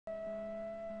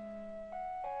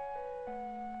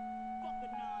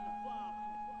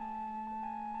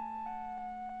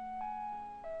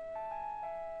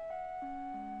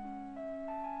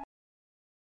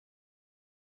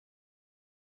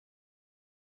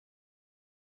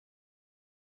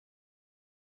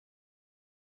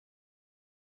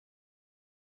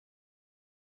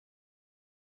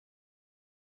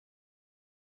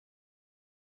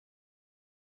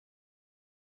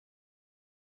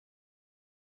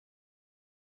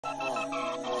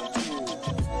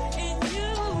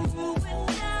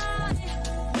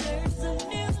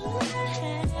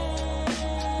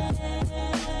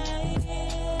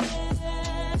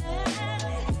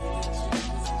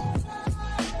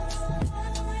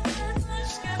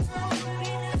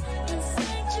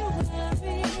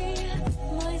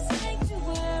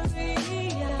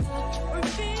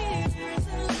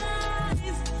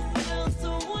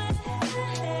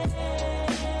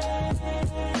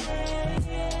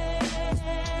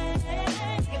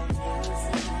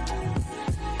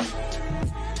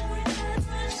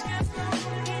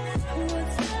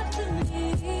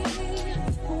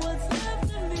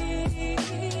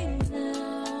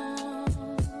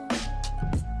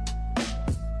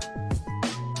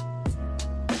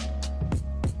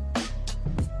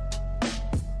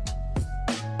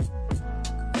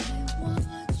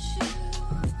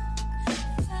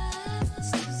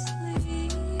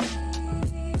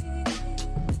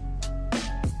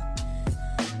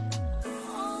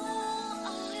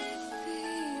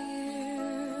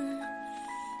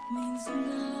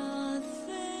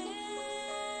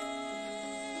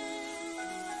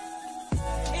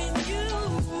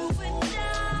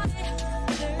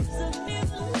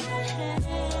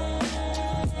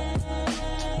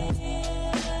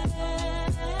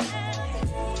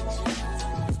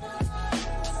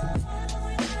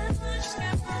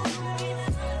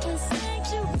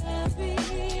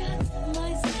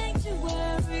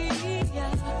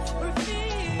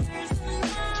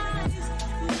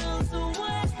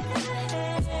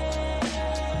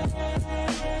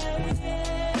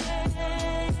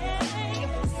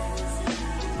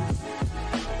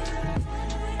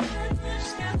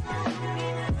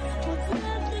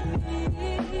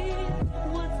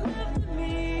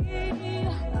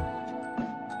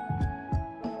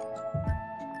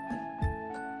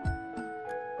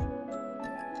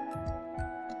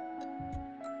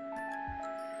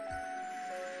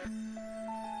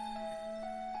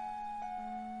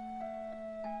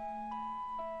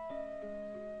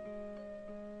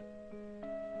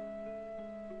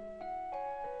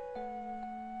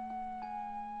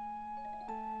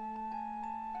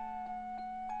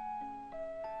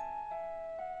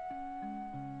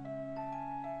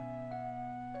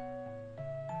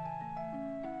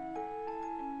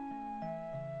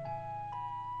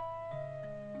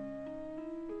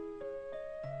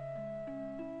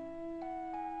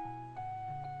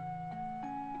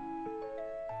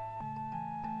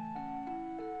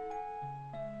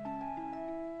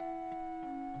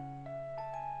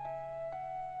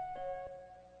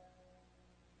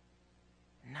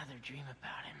Another dream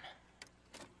about him.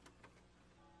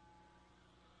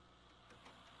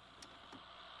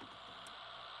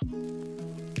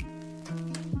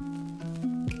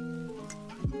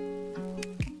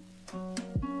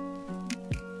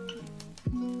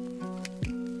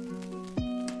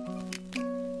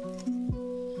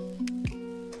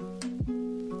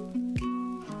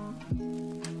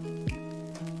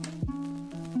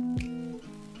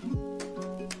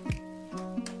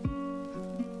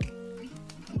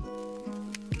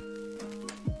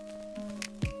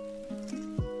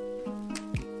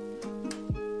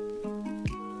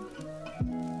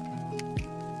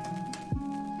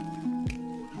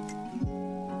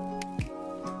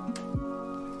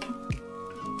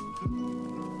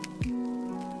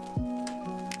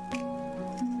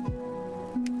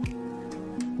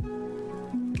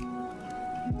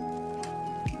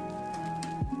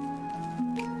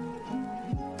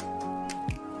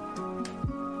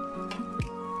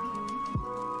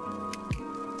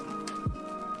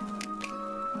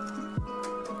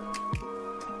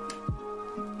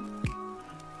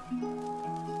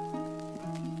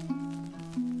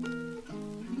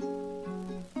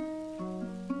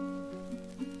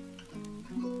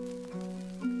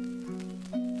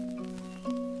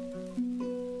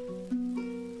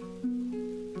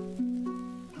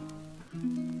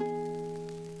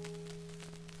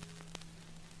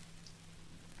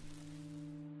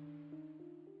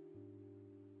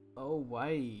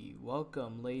 Alrighty,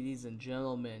 welcome ladies and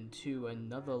gentlemen to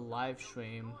another live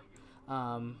stream.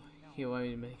 Here let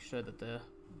me make sure that the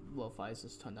lo-fi is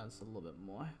just turned down just a little bit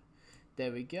more.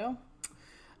 There we go.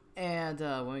 And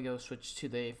when we go switch to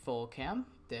the full cam,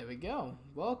 there we go.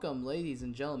 Welcome ladies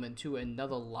and gentlemen to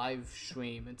another live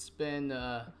stream. It's been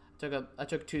I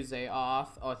took Tuesday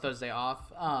off or Thursday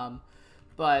off.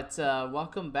 But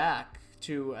welcome back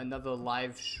to another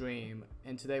live stream,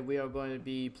 and today we are going to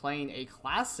be playing a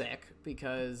classic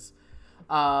because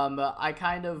I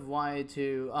kind of wanted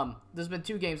to there's been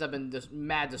two games I've been just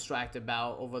mad distracted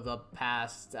about over the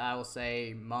past, I will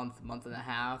say, month and a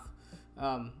half.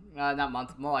 not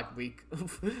month, more like week,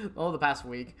 over the past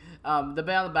week. The band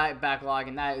on the backlog,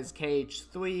 and that is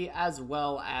KH3, as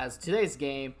well as today's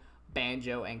game,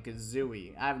 Banjo and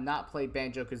Kazooie. I have not played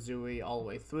Banjo Kazooie all the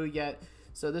way through yet,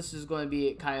 so this is going to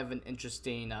be kind of an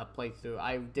interesting playthrough.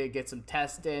 I did get some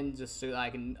tests in just so I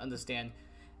can understand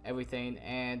everything,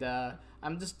 and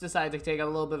I'm just decided to take a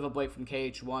little bit of a break from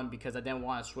KH1 because I didn't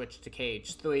want to switch to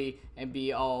KH3 and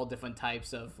be all different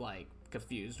types of like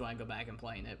confused when I go back and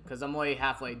playing it, because I'm already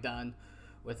halfway done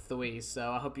with 3, so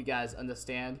I hope you guys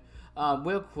understand.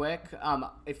 Real quick,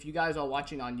 if you guys are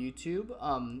watching on YouTube,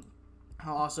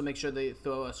 I'll also make sure they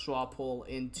throw a straw poll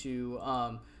into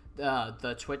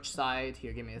the Twitch side.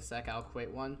 Here, give me a sec, I'll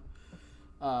create one.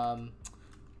 1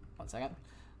 second.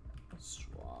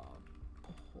 Straw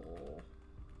poll.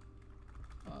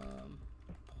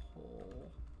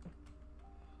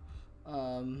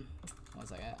 1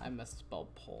 second, I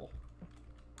misspelled poll.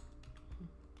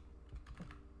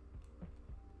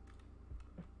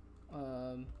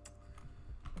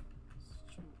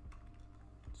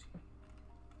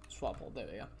 Swap poll, there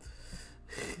we go.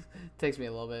 Takes me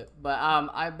a little bit, but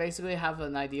I basically have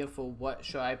an idea for what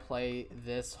should I play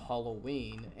this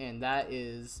Halloween, and that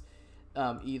is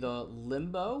either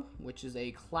Limbo, which is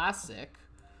a classic,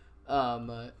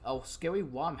 a scary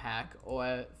ROM hack,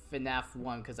 or FNAF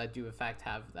 1, because I do in fact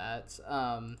have that.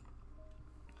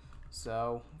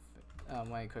 So let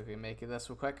me quickly make this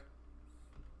real quick.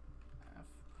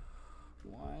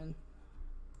 F1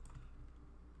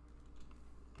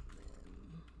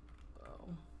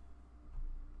 Limbo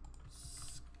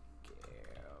scary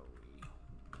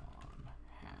ROM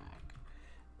hack,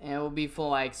 and it will be for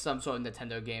like some sort of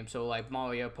Nintendo game, so like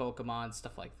Mario, Pokemon,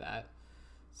 stuff like that.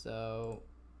 So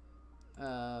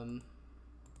on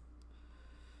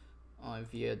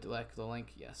via direct the link,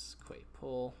 yes, create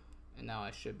poll, and now I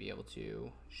should be able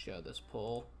to show this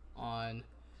poll on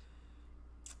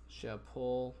show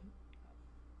poll.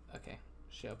 Okay,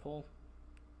 show poll.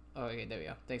 Oh, okay, there we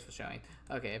go. Thanks for showing.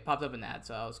 Okay, it popped up an ad,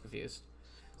 so I was confused.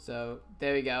 So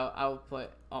there we go. I'll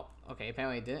put. Oh, okay.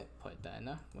 Apparently, it didn't put that in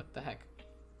there. What the heck?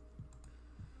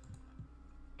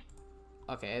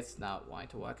 Okay, it's not wanting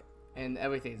to work, and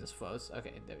everything just froze.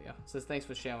 Okay, there we go. So thanks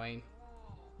for showing.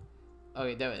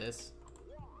 Okay, there it is.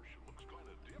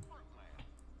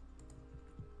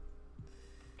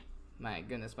 My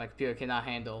goodness, my computer cannot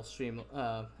handle stream.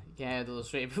 Can't handle the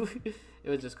stream. It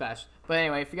would just crash. But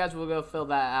anyway, if you guys will go fill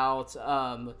that out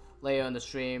later in the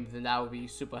stream, then that would be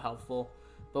super helpful.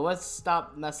 But let's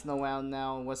stop messing around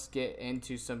now. Let's get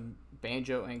into some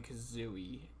Banjo and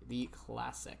Kazooie, the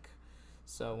classic.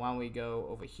 So why don't we go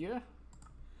over here?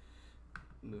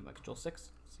 Move my control 6.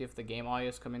 See if the game audio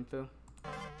is coming through.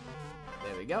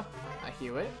 There we go. I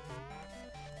hear it.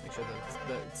 Make sure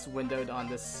that it's windowed on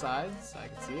this side so I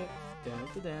can see it. Dun,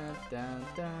 dun, dun, dun,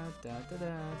 dun, dun, dun,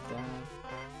 dun.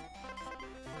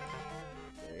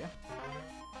 There we go.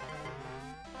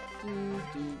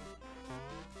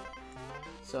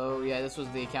 So yeah, this was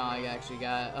the account I actually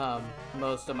got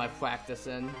most of my practice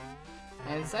in,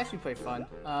 and it's actually pretty fun.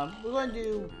 We're going to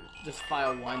do just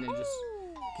file 1 and just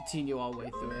continue all the way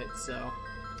through it. So,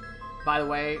 by the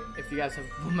way, if you guys have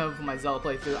remembered from my Zelda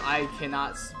playthrough, I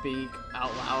cannot speak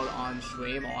out loud on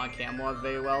stream or on camera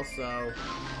very well, so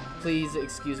please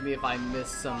excuse me if I miss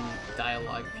some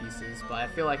dialogue pieces, but I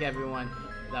feel like everyone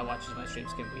that watches my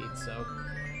streams can read, so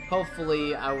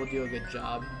hopefully I will do a good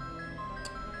job.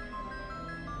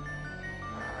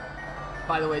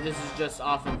 By the way, this is just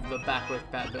off of the backward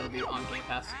compatibility on Game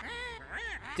Pass.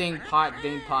 Ding pot,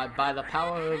 by the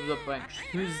power of the branch.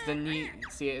 Who's the neat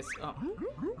CS? Oh,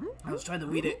 I was trying to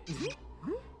read it.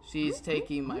 She's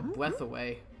taking my breath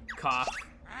away. Cough.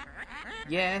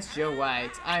 Yes, you're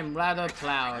right. I'm rather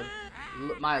proud.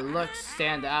 My looks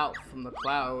stand out from the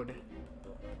cloud.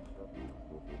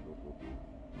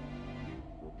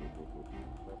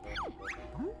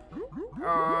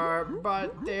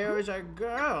 But there's a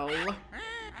girl.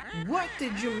 What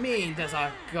did you mean there's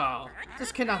a girl?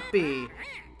 This cannot be.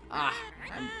 I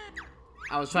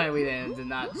was trying to read it and it did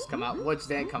not just come out. Words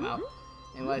didn't come out.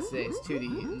 And let's say it's 2D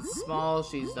and small.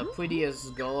 She's the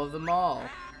prettiest girl of them all.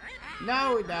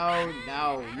 No,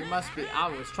 you must be.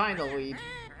 I was trying to read.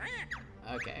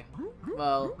 Okay.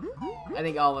 Well, I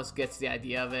think all of us gets the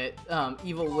idea of it.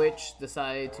 Evil Witch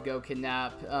decided to go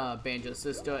kidnap Banjo's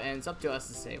sister, and it's up to us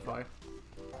to save her.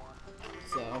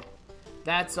 So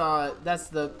that's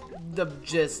the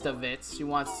gist of it. She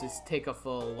wants to take her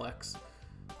full looks.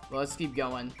 Well, let's keep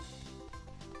going.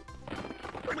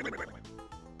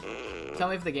 tell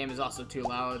me if the game is also too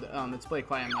loud. It's pretty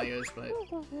quiet in my ears, but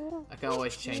I can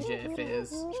always change it if it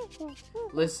is.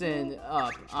 Listen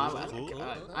up,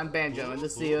 I'm Banjo, and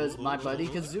this here is my buddy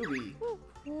Kazooie.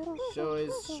 Sure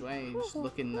is strange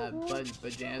looking at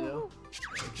Banjo.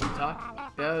 He can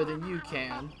talk better than you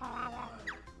can.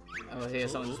 Oh, here,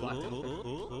 someone just walked in.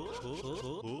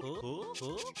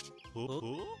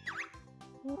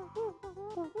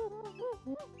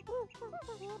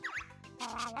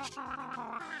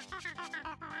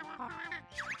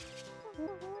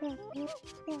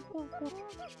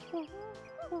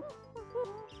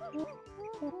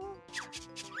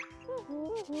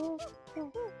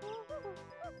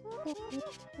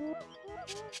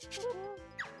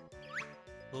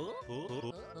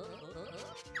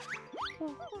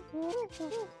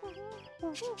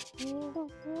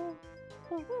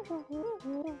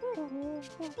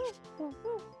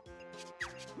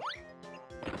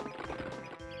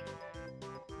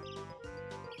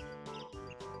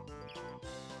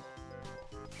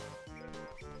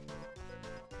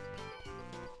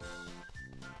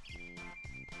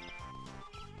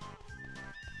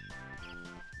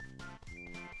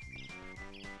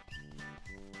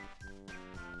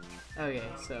 Okay,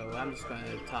 so I'm just going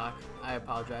to talk. I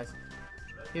apologize.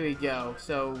 Here we go.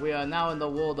 So we are now in the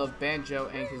world of Banjo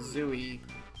and Kazooie.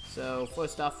 So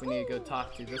first off, we need to go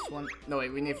talk to this one. No,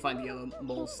 wait, we need to find the yellow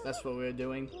moles. That's what we were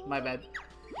doing. My bad.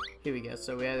 Here we go.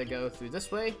 So we had to go through this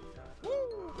way.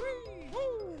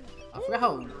 I forgot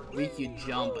how weak you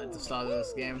jump at the start of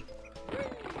this game.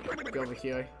 Go over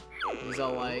here. He's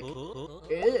all like,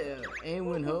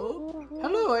 anyone home?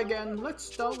 Hello again, let's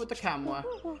start with the camera.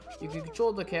 You can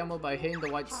control the camera by hitting the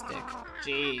white stick.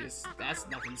 Jeez, that's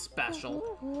nothing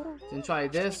special. Then try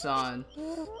this on.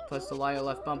 Press the lower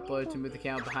left bumper to move the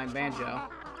camera behind Banjo.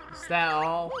 Is that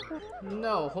all?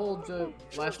 No, hold the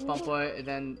left bumper and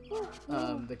then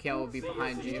the camera will be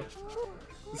behind you.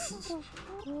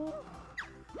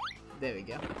 There we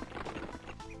go.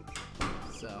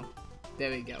 So, there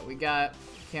we go. We got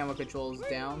camera controls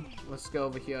down. Let's go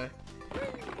over here.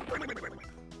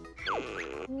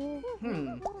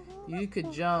 You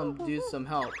could jump, do some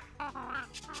help.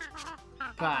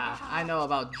 Bah, I know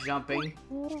about jumping.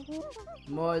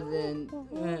 More than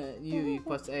you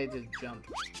press A to jump.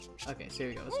 Okay, so here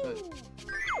we go. Let's go.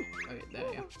 Okay, there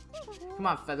we go. Come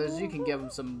on, Feathers, you can give him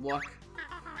some luck.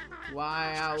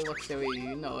 Why, I'll look silly,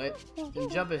 you know it. Then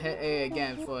jump and hit A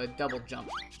again for a double jump.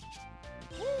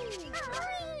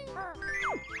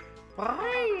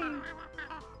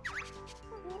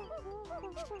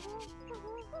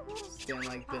 Stand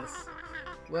like this.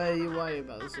 What are you worried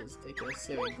about? This is ridiculous.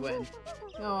 Silly Gwen.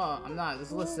 No, I'm not.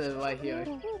 Just listen right here.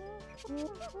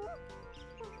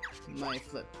 My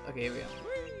flip. Okay, here we go.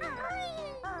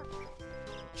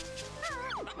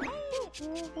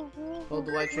 Hold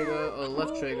the right trigger or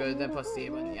left trigger, then press the A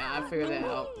button. Yeah, I figured that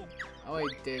out. I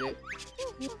already did it.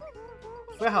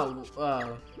 For how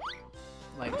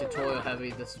like tutorial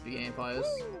heavy this game part is.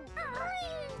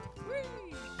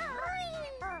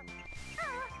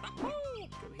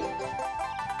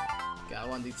 Got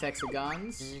one of these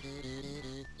hexagons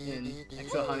and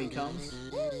extra honeycombs.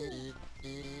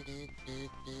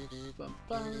 Bum,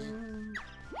 bum.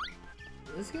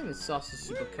 This game is also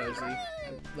super cozy.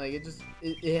 Like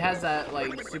it has that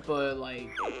like super like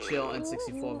chill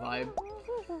N64 vibe.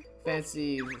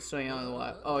 Fancy swimming on the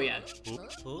water. Oh yeah.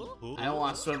 I don't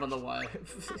want to swim on the water.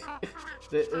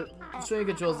 The swimming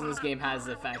controls in this game has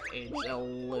the fact aged a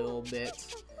little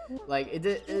bit. Like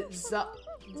it's not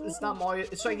Mario.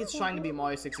 It's like it's trying to be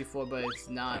Mario 64, but it's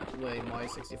not really Mario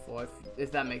 64.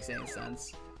 If that makes any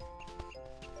sense.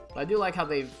 But I do like how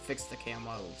they fixed the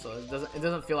camera, so it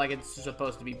doesn't feel like it's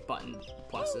supposed to be button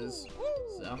pluses.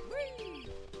 So.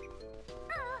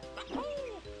 Okay,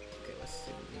 let's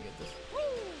see if we can get this.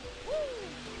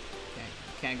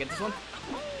 Can't get this one.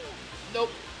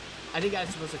 Nope. I think I'm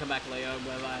supposed to come back later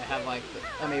when I have like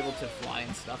I'm able to fly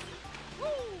and stuff.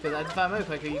 Because if I'm really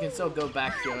quicker, you can still go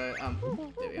back here.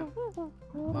 There we go.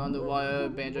 On the water,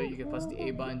 Banjo, you can press the A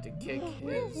button to kick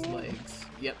his legs.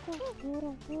 Yep.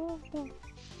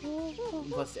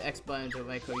 Plus the X button to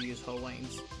make her use her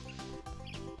wings.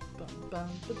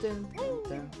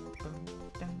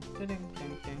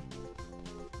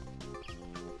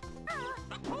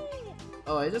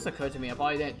 Oh, it just occurred to me, I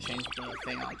probably didn't change the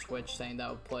thing on Twitch saying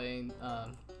that we're playing,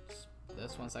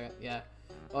 this 1 second, yeah.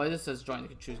 Oh, it just says join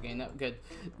the choose game, no, good.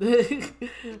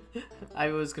 I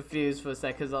was confused for a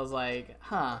sec, because I was like,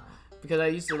 huh. Because I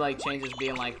used to like change this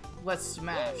being like, let's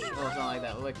smash, or something like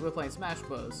that, like we're playing Smash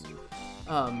Bros.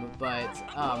 We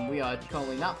are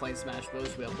currently not playing Smash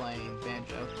Bros, we are playing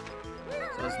Banjo.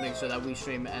 So let's make sure that we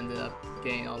stream ended up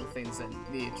getting all the things that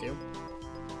needed to.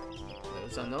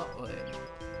 So no, wait.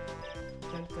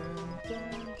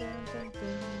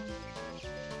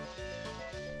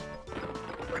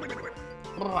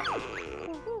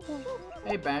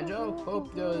 Hey Banjo,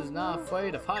 hope you're not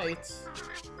afraid of heights.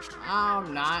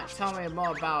 I'm not. Tell me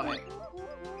more about it.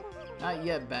 Not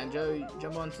yet, Banjo.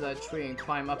 Jump onto that tree and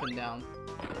climb up and down.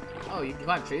 Oh, you can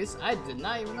climb trees? I did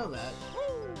not even know that.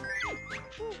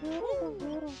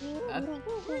 I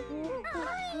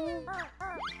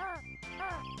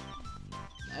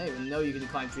didn't even know you could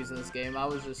climb trees in this game. I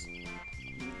was just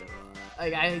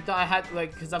like, I thought I had,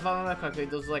 like, because if I remember correctly,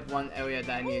 there was like one area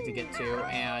that I needed to get to,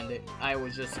 and I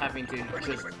was just having to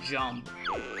just jump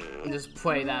and just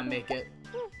pray that I make it.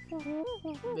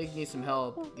 They need some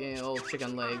help getting old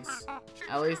chicken legs.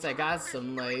 At least I got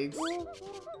some legs.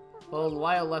 Hold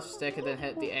Y left stick and then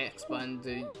hit the X button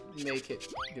to make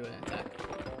it do an attack.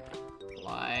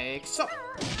 Like so.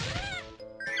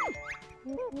 I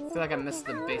feel like I missed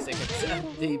the basic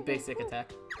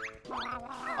attack.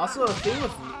 Also, the thing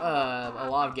with a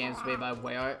lot of games made by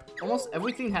WayArt, almost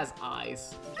everything has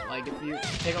eyes. Like, if you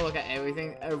take a look at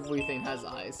everything, everything has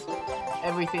eyes.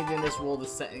 Everything in this world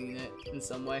is set in it in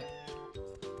some way.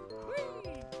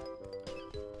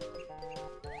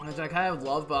 Which I kind of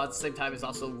love, but at the same time, it's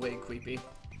also way creepy.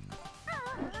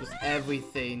 Just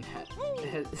everything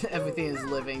is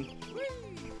living.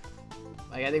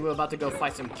 Like, I think we're about to go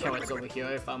fight some carrots over here,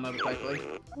 if I remember correctly.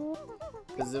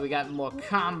 Because we got more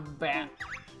combat.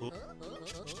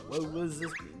 What does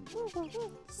this mean?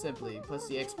 Simply press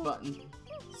the X button.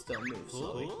 Still move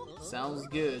slowly. Sounds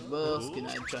good. What else can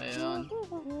I try it on?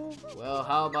 Well,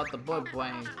 how about the boy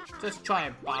blang? Just try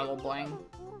a bottle blang.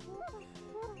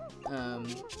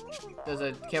 There's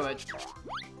a carrot.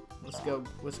 Let's go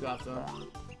after him.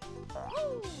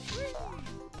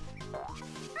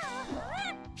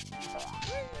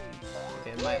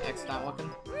 Okay, my X not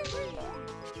working.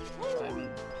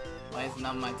 Why is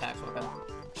none of my attacks working?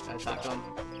 Should I attack him?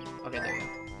 Okay, there we go.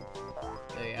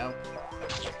 There you go.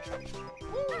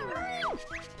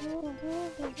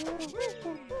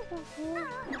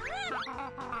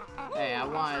 Hey, I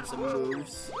wanted some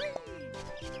moves.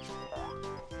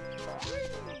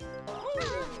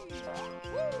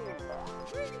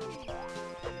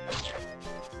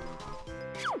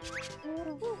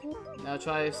 Now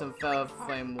try some feather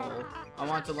flame wool. I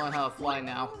want to learn how to fly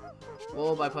now.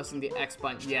 Roll by pressing the X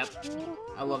button. Yep.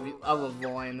 I love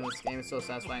rolling in this game. It's so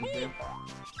satisfying to do.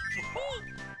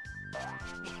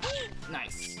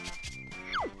 Nice.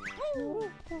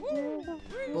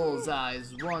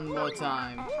 Bullseyes one more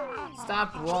time.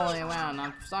 Stop rolling around.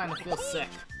 I'm starting to feel sick.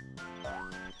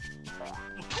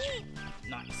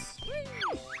 Nice.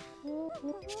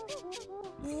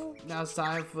 Now it's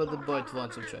time for the boy to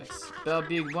learn some tricks. That'll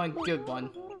be one good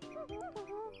one.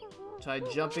 Try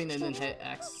jumping and then hit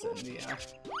X in the air.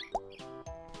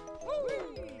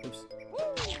 Oops.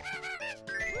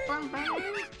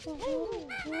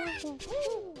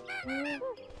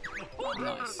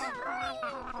 Nice.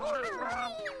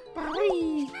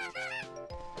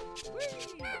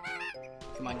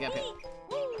 Come on, get hit.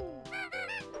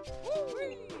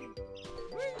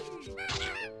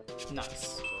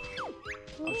 Nice.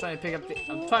 I'm trying to pick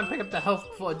up the health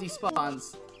before it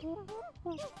despawns.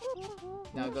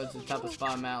 Now go to the top of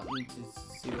Spawn Mountain to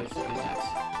see what should do next.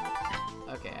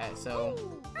 Okay, alright, so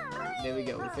there we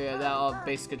go. We figured out all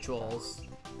basic controls.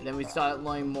 And then we start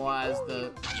learning more as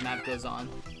the map goes on.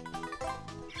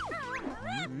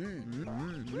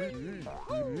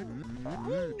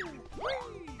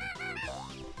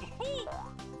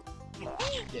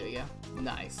 There we go.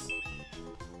 Nice.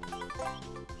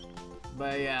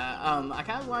 But yeah, I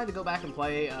kind of wanted to go back and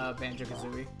play Banjo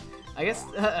Kazooie. I guess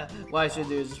what I should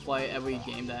do is just play every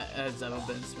game that has ever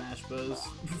been Smash Bros.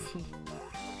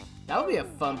 That would be a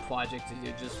fun project to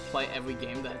do, just play every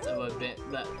game that's ever been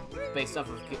based off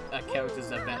of characters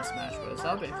that have been Smash Bros.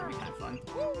 That would be kind of fun.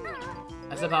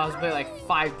 Except I was playing like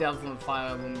 5 Devil and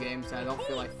Fire Emblem games, and I don't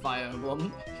feel like Fire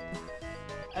Emblem.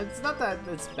 It's not that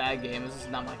it's a bad game; it's just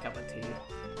not my cup of tea.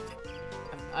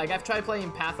 Like, I've tried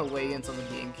playing Path of Radiance on the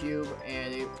GameCube,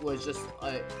 and it was just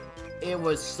it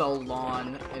was so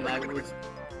long, and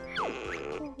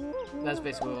that's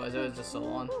basically what it was. It was just so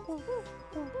long.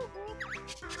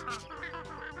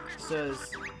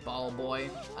 Says Ball Boy,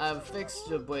 I've fixed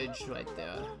the bridge right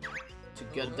there to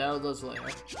Gadelda's lair.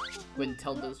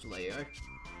 Gwyntelda's lair.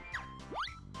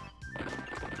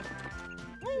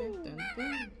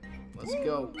 Let's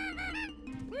go.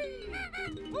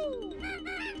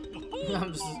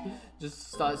 I'm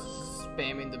just start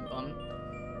spamming the button.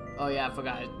 Oh yeah, I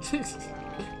forgot.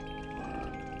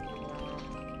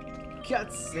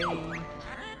 Cutscene.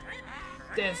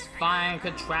 This fine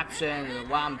contraption,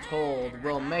 what I'm told,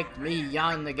 will make me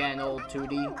young again, old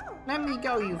Tootie. Let me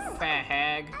go, you fat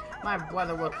hag. My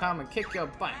brother will come and kick your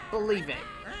butt, believe it.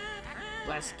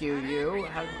 Rescue you?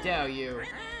 How dare you?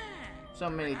 So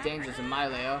many dangers in my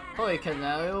lair. Holy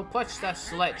cannoli, push that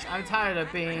sledge. I'm tired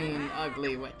of being an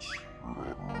ugly witch.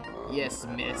 Yes,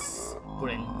 miss.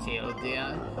 Grintail,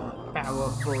 dear. Power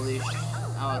foolish.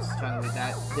 I was trying to read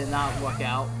that. Did not work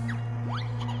out.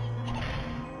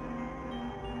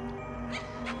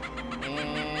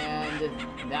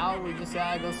 And now we just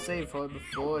gotta go save her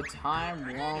before time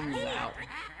runs out.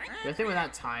 I think we're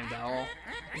not timed at all.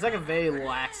 It's like a very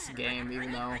lax game,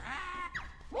 even though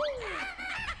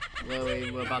really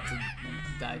we're about to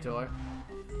die to her.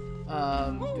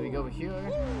 Do we go over here?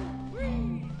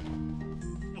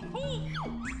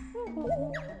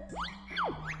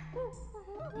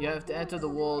 You have to enter the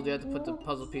world, you have to put the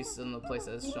puzzle pieces in the place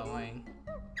that is showing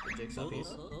the jigsaw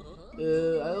piece.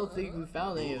 I don't think we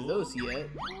found any of those yet.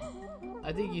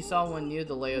 I think you saw one near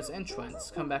the layer's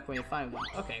entrance. Come back when you find one.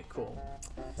 Okay, cool.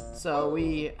 So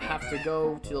we have to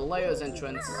go to the layer's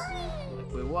entrance,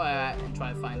 like we were at, and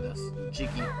try to find this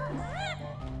Jiggy.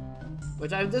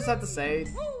 Which I just have to say,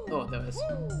 oh, there it is.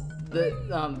 The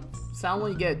sound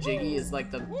when you get Jiggy is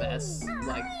like the best,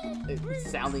 like,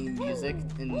 sounding music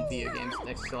in video games,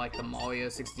 next to like the Mario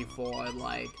 64,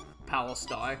 like Power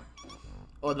Star,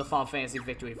 or the Final Fantasy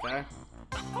Victory Fair.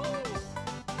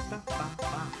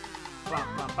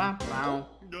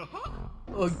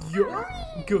 Oh yeah,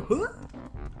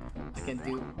 I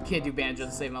can't do Banjo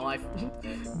to save my life.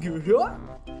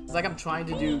 It's like I'm trying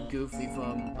to do Goofy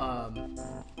from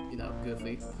you know,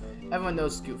 Goofy. Everyone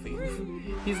knows Goofy.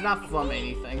 He's not from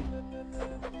anything.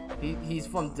 He's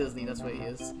from Disney. That's what he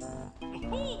is.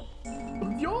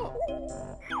 Yeah.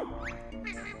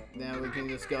 Now we can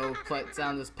just go put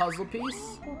down this puzzle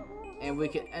piece, and we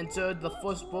can enter the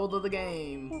first world of the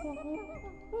game.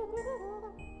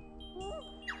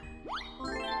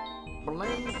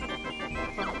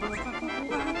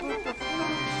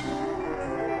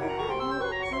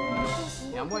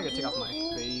 Yeah, I'm going to take off my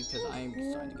hoodie because I am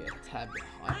starting to get a tad bit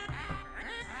hot.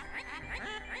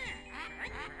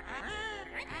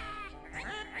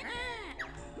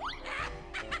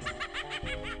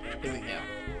 Here we go.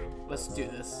 Let's do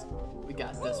this. We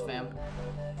got this, fam.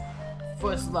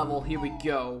 First level, here we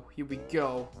go. Here we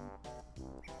go.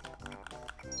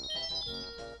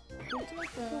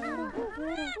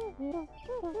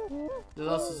 There's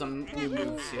also some new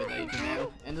moves here that you can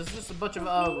do. And there's just a bunch of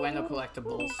random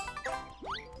collectibles.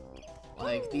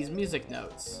 Like these music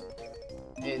notes.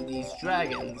 And these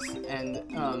dragons. And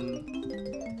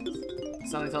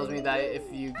something tells me that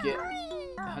if you get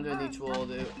 100 in each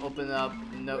world, it open up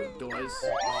note doors.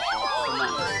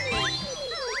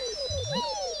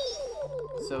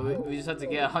 So we just have to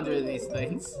get 100 of these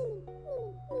things.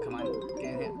 Come on,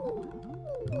 get in here.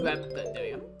 Grab that, there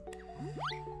we go.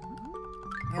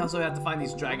 And also we have to find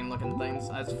these dragon looking things.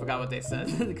 I just forgot what they said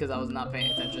because I was not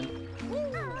paying attention.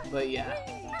 But yeah.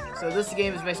 So this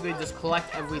game is basically just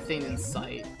collect everything in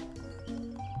sight.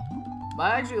 But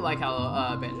I actually like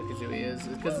how Banjo Kazooie is,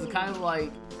 because it's kind of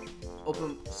like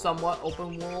somewhat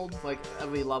open world. Like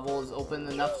every level is open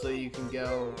enough so you can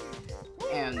go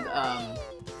and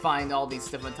find all these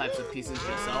different types of pieces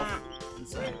yourself. And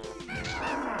so,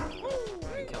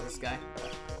 kill this guy.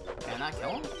 Can I not kill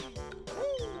him?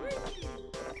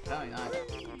 Probably not.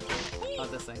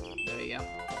 Not this thing. There you go.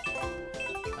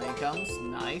 There he comes.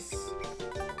 Nice.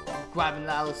 Grabbing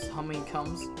those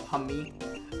honeycombs.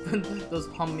 Those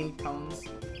honeycombs.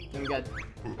 Then we got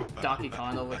Donkey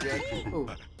Kong over here. Ooh.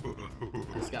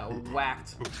 Just got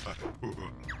whacked.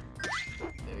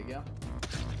 There we go.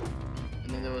 And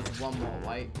then there was one more,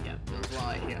 right? Yep, there's one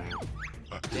right here.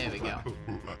 There we go.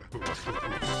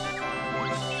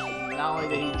 Not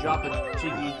only did he drop a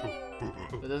Jiggy,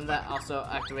 but doesn't that also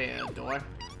activate a door?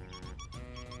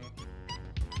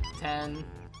 10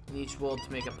 in each world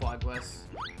to make a progress.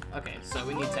 Okay, so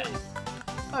we need 10.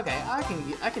 Okay, I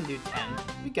can do 10.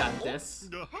 We got this.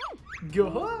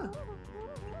 Go!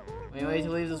 When you're ready to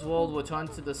leave this world, return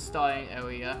to the starting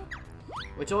area.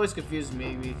 Which always confuses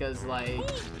me because, like,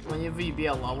 whenever you beat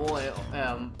a level, it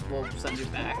will send you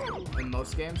back in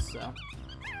most games, so.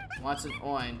 Once an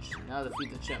orange, now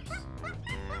defeat the chimps.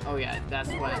 Oh yeah, that's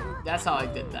how I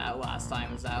did that last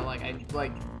time, is that, like, I,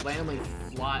 like, randomly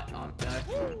fly up there.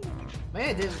 Maybe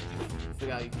I did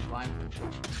figure out you can climb.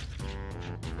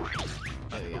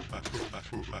 There we go.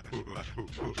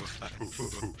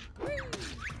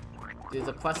 Dude,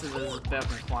 the quest is better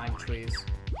than climb trees.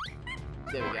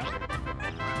 There we go.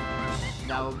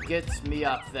 Now get me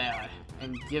up there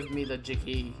and give me the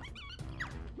Jiggy.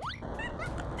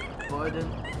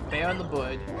 Bear and the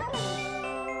bird.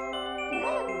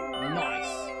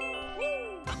 Nice.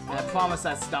 And I promise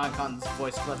that's Donkey Kong's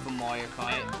voice clip from Mario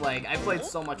Kart. Like, I played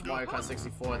so much Mario Kart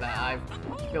 64 that I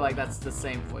feel like that's the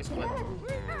same voice clip.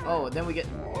 Oh, then we get...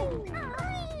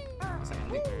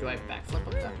 Do I backflip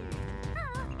up there?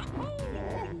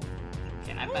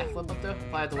 Can I backflip up there?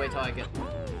 Probably have to wait till I get...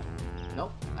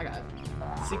 Nope, I got it.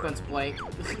 Sequence blank.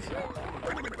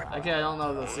 Actually, I don't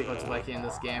know the sequence blanking in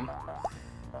this game.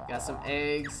 Got some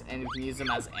eggs, and you can use them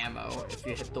as ammo if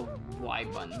you hit the Y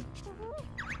button.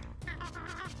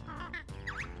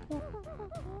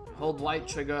 Hold right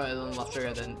trigger and then left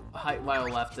trigger, then right or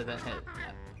left and then hit.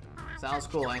 Sounds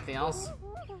cool. Anything else?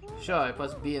 Sure,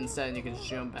 press B instead and you can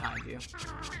shoot him behind you.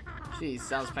 Jeez,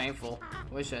 sounds painful.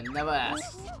 Wish I never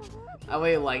asked. I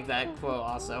really like that quote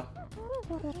also.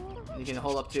 You can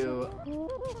hold up to,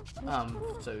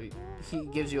 so he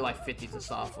gives you like 50 to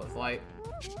start off with, right?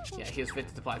 Yeah, he has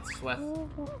 50 to practice with.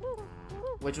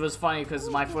 Which was funny because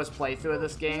my first playthrough of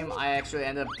this game, I actually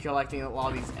ended up collecting a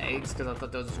lot of these eggs because I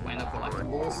thought those were random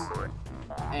collectibles.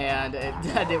 And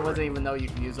I wasn't even know you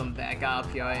could use them back up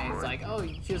here, and he's like, oh,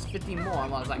 here's 50 more.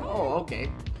 And I was like, oh,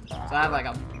 okay. So I have like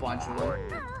a bunch of them.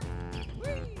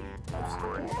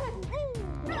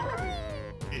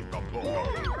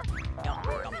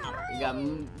 We got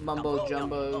Mumbo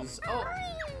Jumbos. Oh,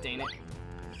 dang it.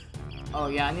 Oh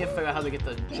yeah, I need to figure out how to get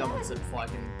the jump zip before I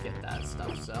can get that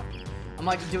stuff, so. I'm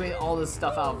like doing all this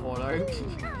stuff out of order.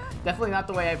 Definitely not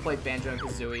the way I played Banjo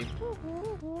Kazooie.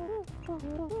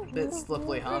 Bit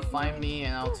slippery, huh? Find me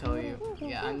and I'll tell you.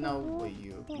 Yeah, I know where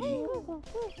you be.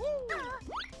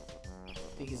 I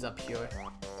think he's up here.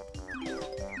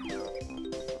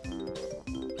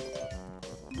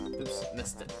 Oops,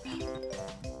 missed it.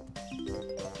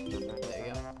 There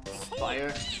you go.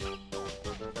 Spire.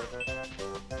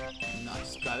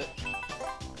 Nice, got it.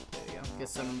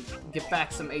 Get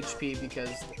back some HP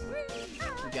because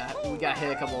we got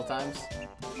hit a couple of times.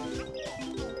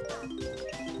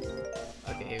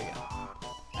 Okay, here we go.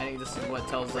 I think this is what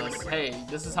tells us, hey,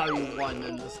 this is how you won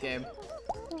in this game.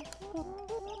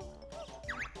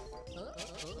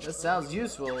 This sounds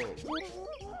useful.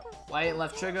 Y and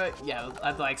left trigger? Yeah, I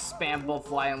have to like spam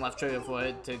both Y and left trigger for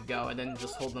it to go and then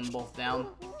just hold them both down.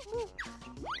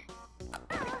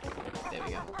 There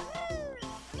we go.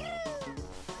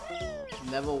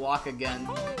 Never walk again.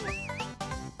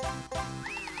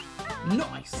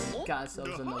 Nice! Got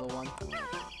ourselves another one.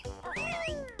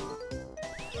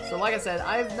 So like I said,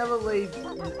 I've never really...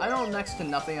 I know next to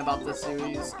nothing about this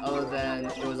series other than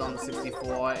it was on the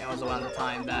 64 and it was around the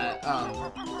time that,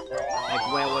 like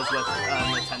where it was with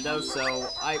Nintendo, so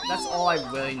that's all I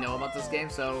really know about this game,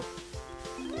 so...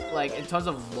 Like, in terms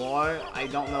of lore, I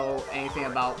don't know anything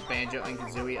about Banjo and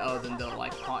Kazooie other than the,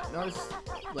 like, partners,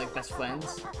 like, best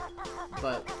friends.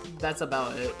 But that's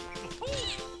about it.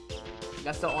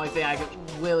 That's the only thing I can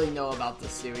really know about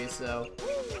this series, so...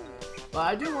 But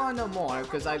I do want to know more,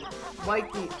 because I like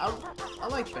I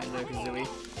like Banjo Kazooie.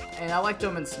 And I like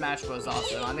them in Smash Bros.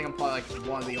 Also. I think I'm probably, like,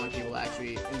 one of the only people that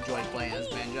actually enjoy playing as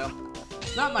Banjo.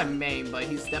 Not my main, but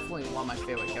he's definitely one of my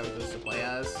favorite characters to play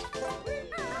as.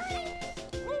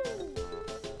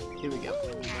 Here we go.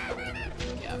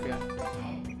 Yeah, I forgot.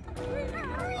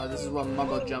 Oh, this is what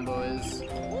Mumbo Jumbo is.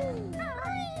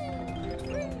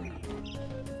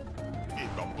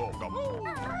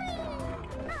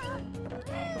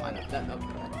 Come on, no.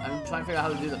 I'm trying to figure out how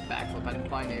to do the backflip. I'm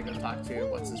probably need to go talk to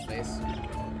what's-his-face.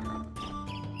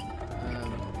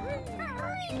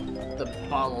 The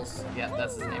Bottles. Yeah,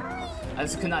 that's his name. I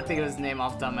just could not think of his name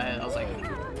off the top of my head. I was like,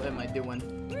 what am I doing?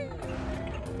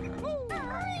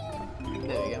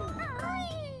 There we go.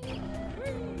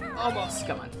 Almost,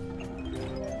 come on.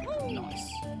 Nice.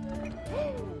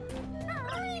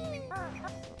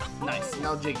 Nice,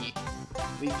 now Jiggy.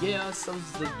 We get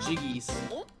ourselves the Jiggies.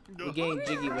 We're getting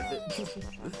jiggy with it.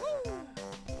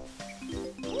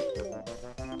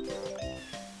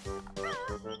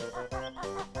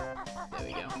 There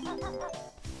we go.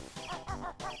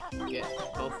 Get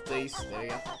both these, there we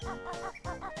go.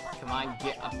 Come on,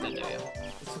 get up there, there we go.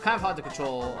 It's kind of hard to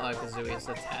control Kazooie, it's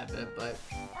a tad bit, but...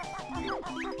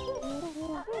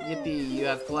 Yippee, you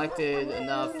have collected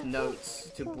enough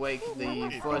notes to break the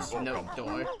first note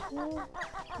door.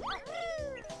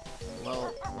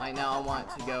 Well, right now I want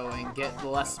to go and get the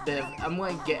last bit of... I'm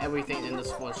going to get everything in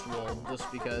this first world,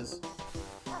 just because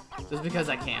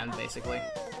I can, basically.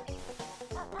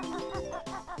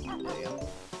 There you go.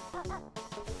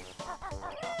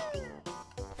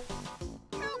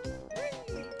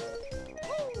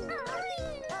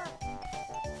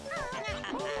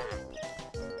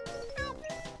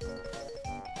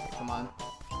 Come on.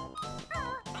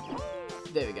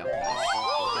 There we go. Got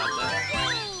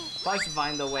that. Probably should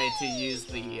find a way to use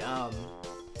the,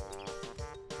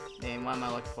 name, what am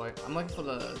I looking for? I'm looking for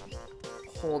the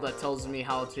hole that tells me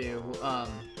how to,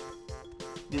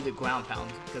 do the ground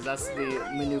pound, because that's the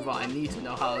maneuver I need to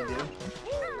know how to do.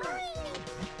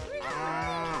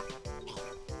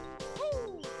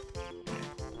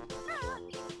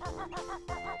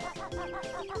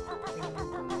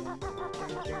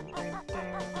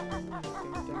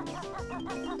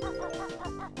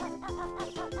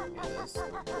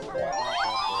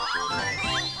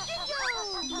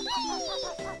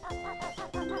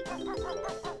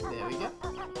 There we go.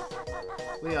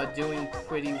 We are doing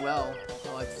pretty well.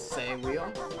 I like to say we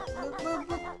are.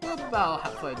 We're about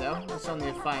halfway though. We still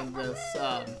need to find this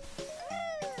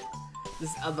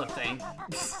this other thing.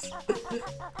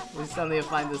 We still need to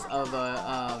find this other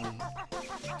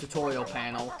tutorial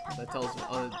panel that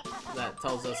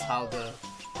tells us how to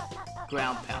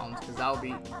ground pound, because that would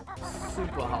be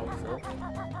super helpful.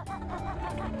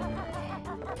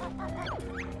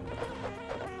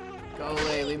 Go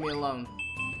away, leave me alone.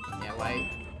 Yeah, right.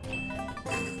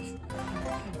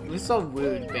 It's so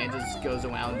rude. Banjo just goes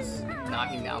around just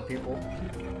knocking down people.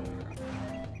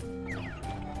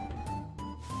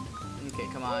 Okay,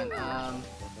 come on.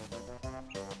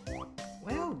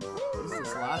 Well, what is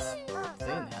this last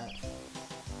thing at?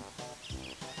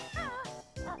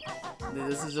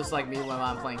 This is just like me when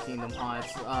I'm playing Kingdom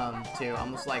Hearts 2.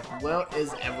 I'm just like, where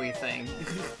is everything?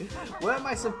 Where am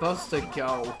I supposed to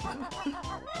go?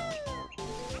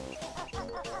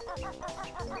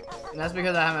 And that's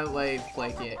because I haven't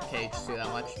played Cage 2 that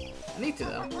much. I need to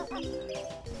though.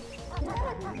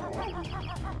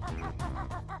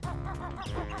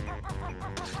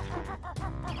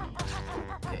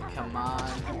 Okay, come on.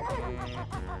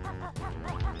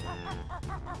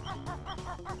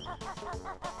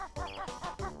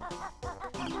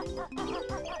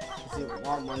 Is it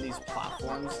on one of these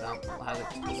platforms that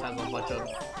just has a bunch of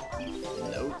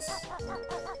notes?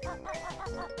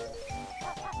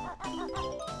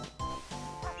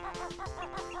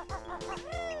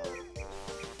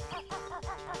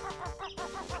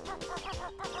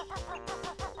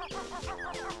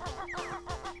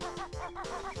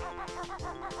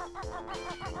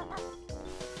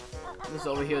 Just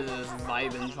over here just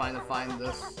vibing, trying to find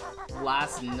this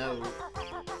last note.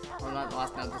 Well, not the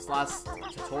last note, this last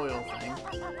tutorial thing.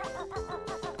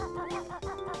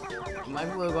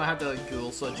 I'm really gonna have to like,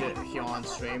 Google search it here on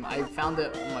stream. I found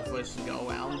it on my first go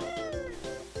around.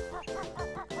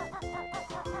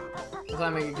 That's why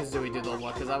I'm making Kazooie do the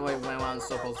work, because I went around in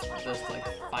circles just like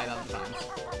 5 other times.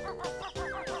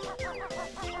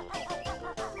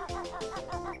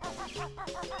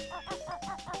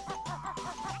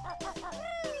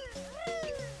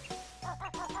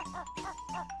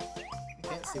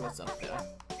 See what's up there.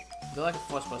 Is there like a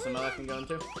first person mode I can go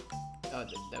into? Oh,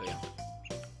 there we go.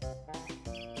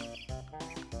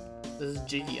 This is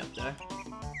Jiggy up there.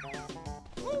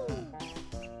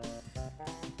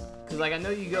 Cause like I know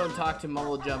you go and talk to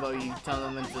Mumble Jumbo, you turn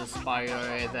them into a spider,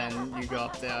 and then you go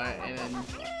up there, and then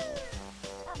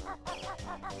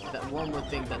that one would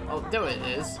think that, oh, there it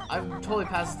is. I totally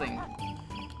passed this thing.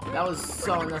 That was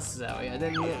so unnecessary. I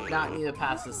did not need to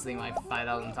pass this thing like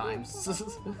 5,000 times.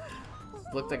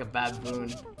 Looked like a bad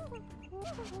boon.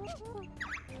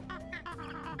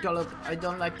 I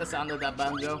don't like the sound of that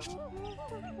banjo.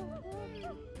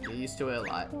 Get used to it a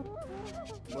lot.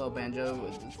 Well, Banjo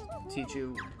will teach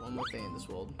you one more thing in this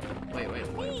world. Wait,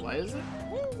 what is it?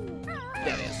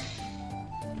 There it is.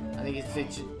 I think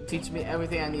he's teach me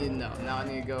everything I need to know. Now I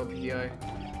need to go up here.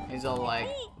 And he's all like,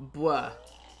 bruh.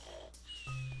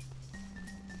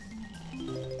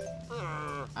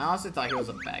 I honestly thought he was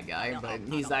a bad guy, but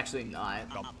he's actually not.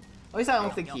 At least I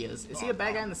don't think he is. Is he a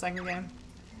bad guy in the second game?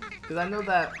 Because I know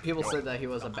that people said that he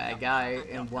was a bad guy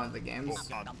in one of the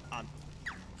games.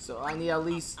 So I need at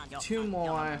least 2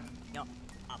 more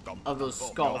of those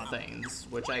skull things,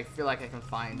 which I feel like I can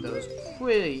find those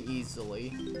pretty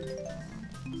easily.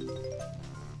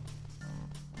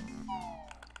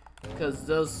 Because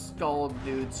those skull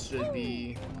dudes should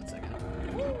be... 1 second.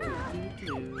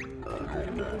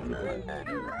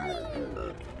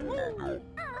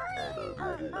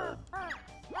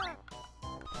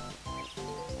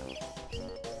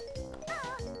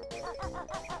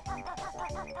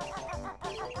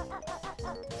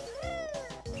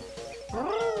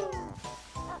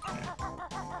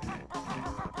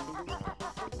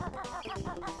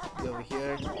 Over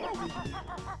here.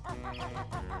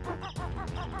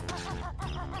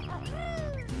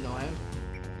 No, I am.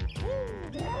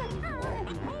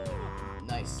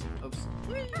 Nice. Oops.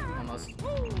 Almost.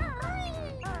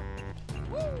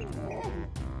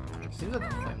 Seems like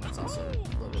the frame rate's also a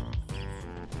little bit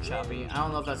choppy. I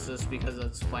don't know if that's just because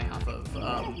it's playing off of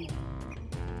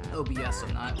OBS or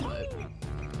not, but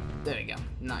there we go.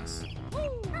 Nice.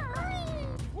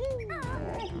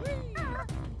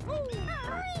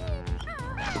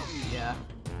 Yeah.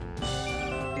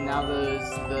 And now there's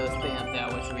the thing up there,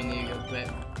 which we need to go bit.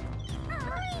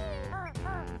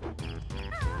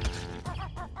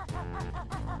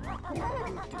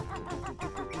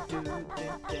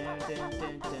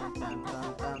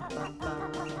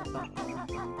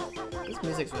 This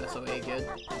music's really good.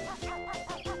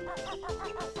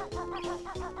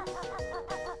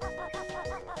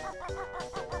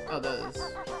 Oh, that is a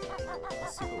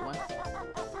secret one.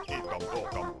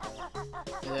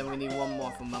 And then we need one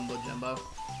more from Mumbo Jumbo.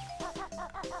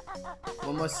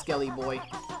 One more Skelly boy.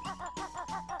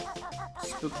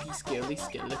 Spooky, scary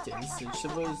skeletons and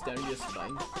shivers down your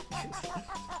spine.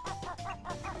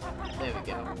 There we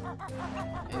go.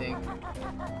 And then,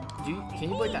 can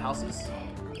you break the houses?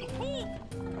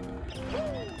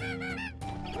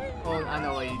 Oh, I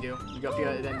know what you do. You go up here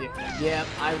and then yeah,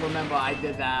 I remember I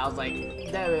did that. I was like,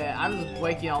 there it is. I'm just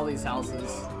breaking all these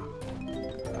houses.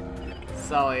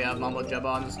 Sorry, Mumbo Jumbo,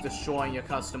 I'm just destroying your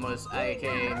customers,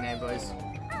 aka neighbors.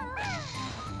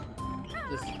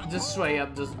 Just straight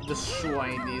up, just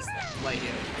destroying these right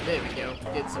here. There we go.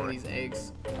 Get some of these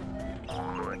eggs.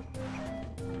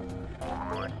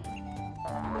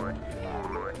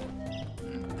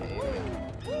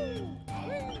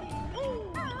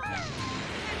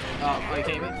 Oh,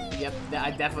 okay, yep,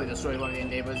 I definitely destroyed one of your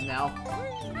neighbors now.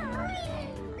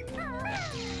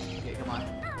 Okay, come on.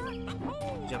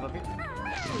 Jump up here.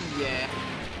 Yeah.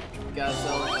 Got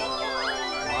some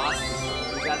lost.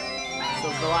 We got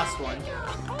the last one.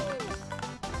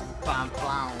 Bam,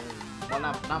 bam, bam,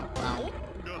 bam, bam.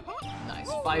 Nice.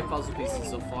 5 puzzle pieces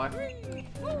so far.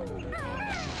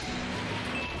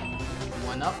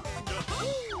 One up.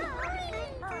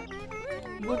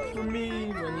 Look for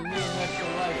me when you need an extra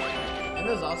life. And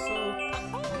there's also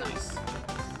nice.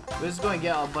 We're just going to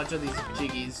get a bunch of these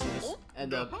jiggies who just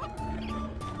end up.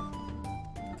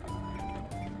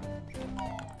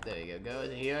 There you go. Go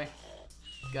here.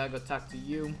 Gotta go talk to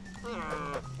you.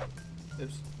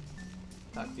 Oops.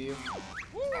 Talk to you.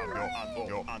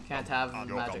 Can't have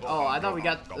magic. Oh, I thought we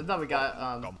got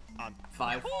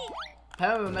 5.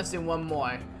 Apparently we're missing one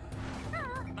more.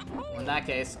 Well, in that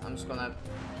case, I'm gonna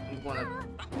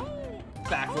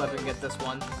backflip and get this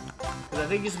one. Because I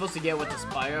think you're supposed to get with the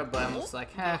spire, but I'm just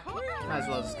like, might as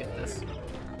well just get this.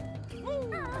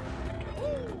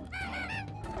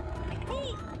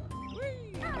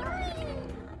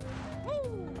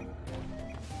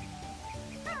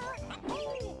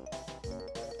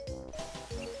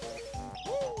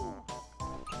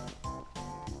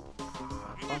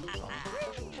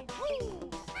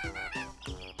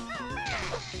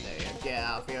 Get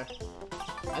out of here.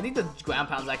 I think the ground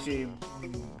pound's actually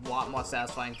a lot more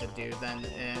satisfying to do than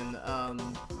in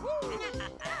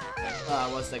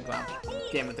what's the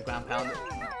game with the ground pound?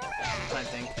 I'm trying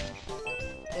to think.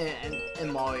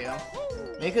 In Mario.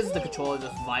 Maybe because the controller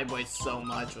just vibrates so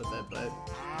much with it, but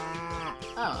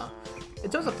I don't know. In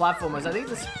terms of platformers, I think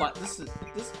this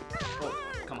oh,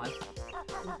 come on.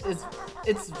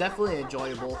 It's definitely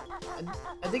enjoyable.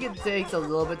 I think it takes a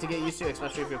little bit to get used to,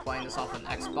 especially if you're playing this off an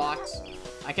Xbox.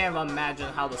 I can't even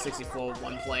imagine how the 64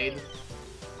 one played.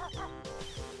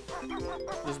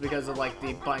 Just because of like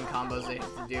the button combos they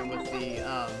have to do with the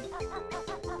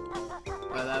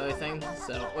that other thing.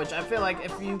 So, which I feel like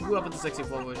if you grew up with the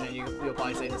 64 version, you'll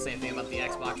probably say the same thing about the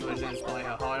Xbox version. It's probably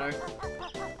harder.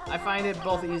 I find it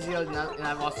both easier, and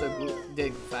I've also did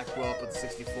in fact grow up with the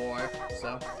 64.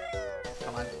 So,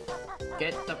 come on,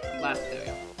 get the last. There we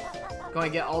go. Going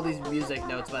to get all these music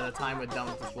notes by the time we're done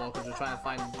with this world, because we're trying to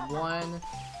find one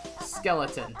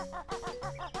skeleton.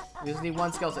 We just need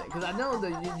one skeleton, because I know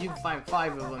that you can find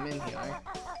 5 of them in here.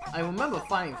 I remember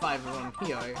finding 5 of them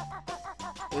here.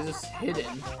 They're just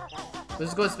hidden. We're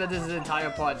just going to spend this entire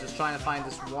part just trying to find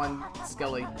this one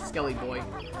skelly boy.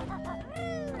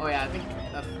 Oh yeah, I think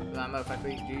matter of fact, are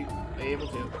you able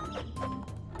to?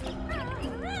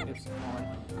 Oops, come on.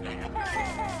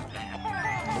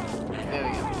 There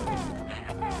we go.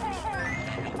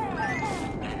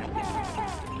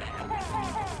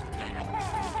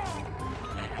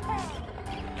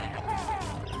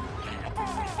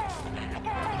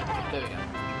 There we go.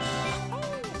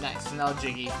 Nice, now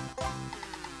Jiggy.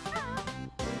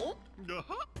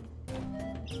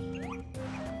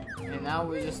 And now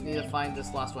we just need to find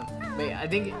this last one. Wait, I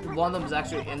think one of them is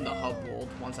actually in the hub world.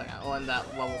 1 second. Oh, in that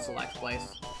level select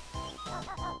place.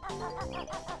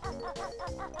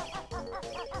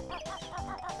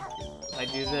 If I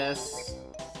do this,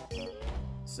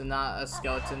 So not a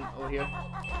skeleton over here.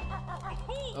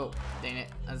 Oh, dang it.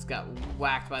 I just got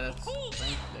whacked by this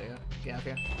thing. There you go. Get out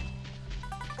here.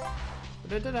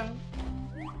 Da-da-da-da.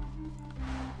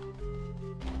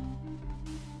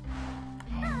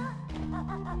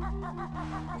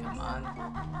 Come on.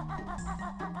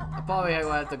 I probably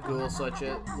will have to Google search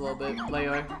it a little bit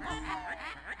later.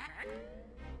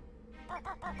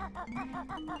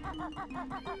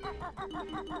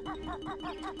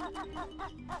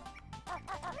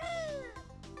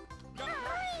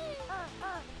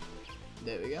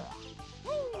 There we go.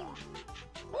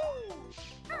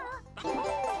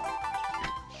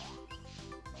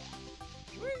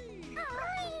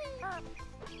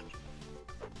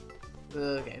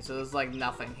 Okay, so there's like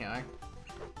nothing here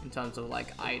in terms of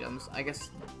like items. I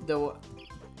guess though,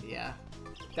 yeah,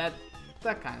 that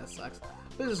kind of sucks.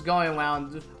 We're just going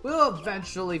around. We'll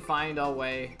eventually find our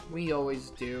way. We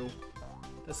always do.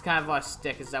 That's kind of our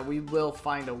stick, is that we will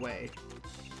find a way.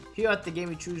 Here at the Game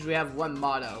We Choose, we have one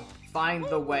motto: find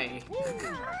the way.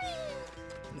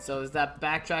 And so is that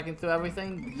backtracking through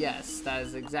everything? Yes, that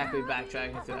is exactly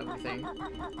backtracking through everything.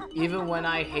 Even when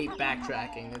I hate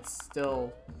backtracking, it's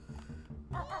still...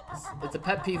 It's a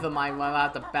pet peeve of mine when I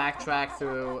have to backtrack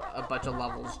through a bunch of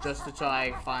levels just to try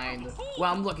and find what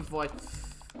I'm looking for.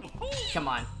 Come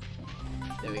on.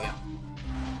 There we go.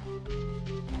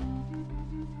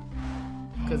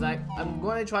 Because I'm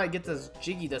going to try to get this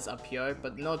Jiggy that's up here,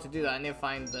 but in order to do that, I need to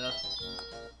find the...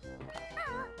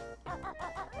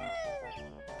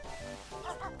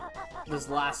 this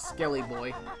last skelly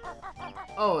boy.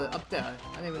 Oh, up there.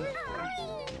 I didn't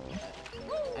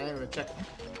even check.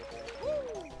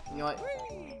 You know what?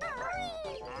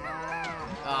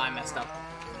 Oh, I messed up.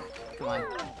 Come on.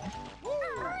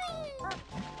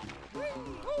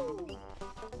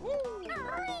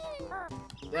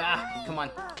 Ah, come on.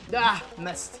 Ah,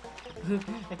 missed.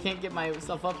 I can't get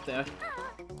myself up there.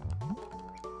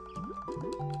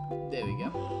 There we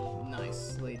go.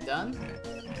 Nicely done.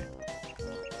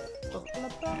 Okay,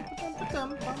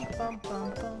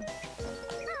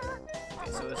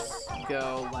 so let's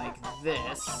go like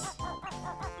this.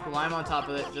 Climb on top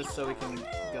of it just so we can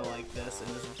go like this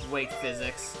and just wake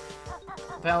physics.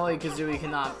 Apparently Kazooie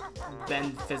cannot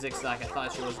bend physics like I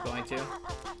thought she was going to.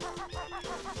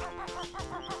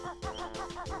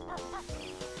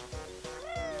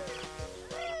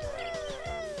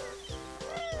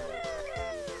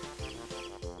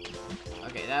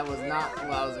 Okay, that was not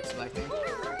what I was expecting.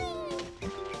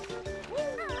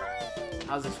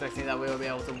 I was expecting that we would be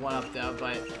able to one-up there,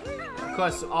 but of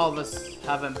course all of us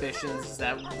have ambitions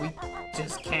that we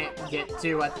just can't get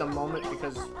to at the moment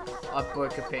because our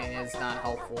bird companion is not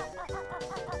helpful.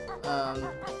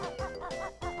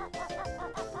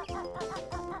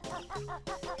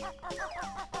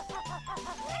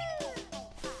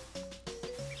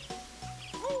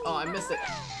 Oh, I missed it.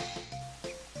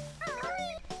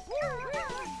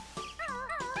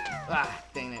 Ah,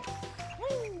 dang it.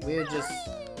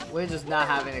 We're just not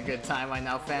having a good time right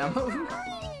now, fam.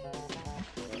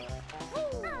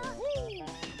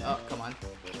 Oh, come on.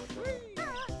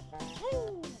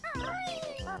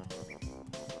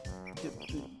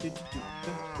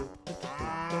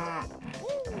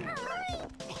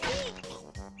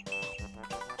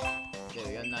 There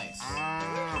we go, nice.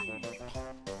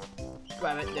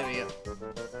 Grab it, there we go.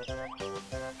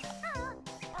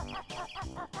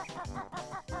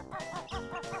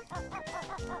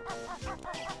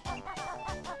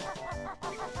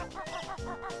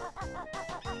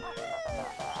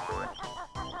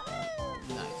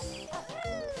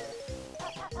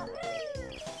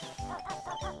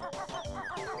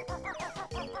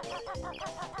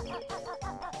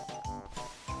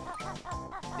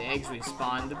 The eggs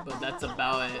respawned, but that's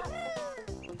about it.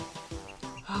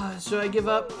 Should I give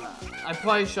up? I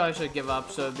probably should give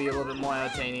up so it'd be a little bit more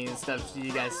entertaining instead of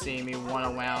you guys seeing me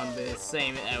run around the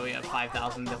same area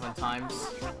 5,000 different times.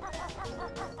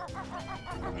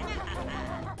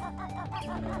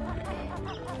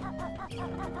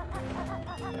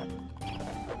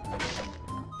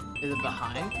 Is it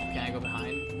behind? Can I go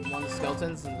behind one of the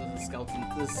skeletons? And there's a skeleton,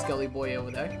 this skelly boy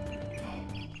over there.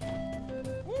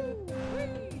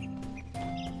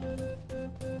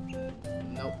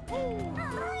 Nope.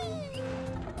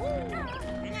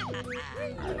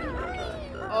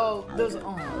 Oh, there's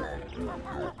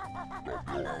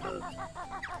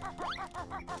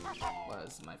what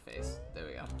is my face? There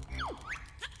we go.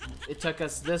 It took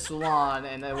us this long,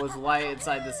 and it was right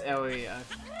inside this area.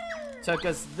 Took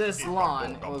us this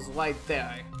long, it was right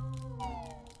there.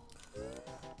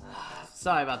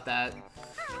 Sorry about that.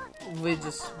 we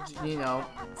just, you know,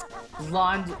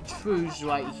 blonde truge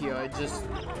right here, just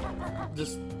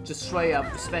straight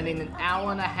up spending an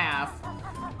hour and a half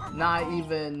not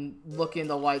even looking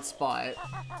the white spot.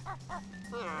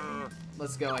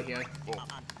 Let's go right here.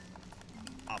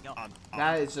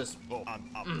 That is just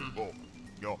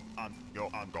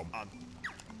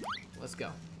let's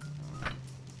go.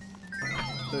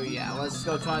 So yeah, let's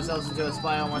go turn ourselves into a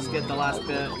spider and let's get the last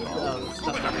bit of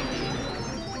stuff that we need.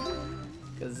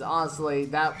 Because honestly,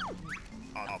 that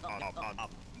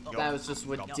was just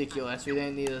ridiculous. We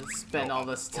didn't need to spend all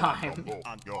this time.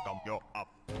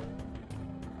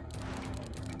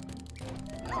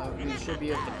 We should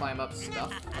be able to climb up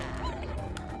stuff.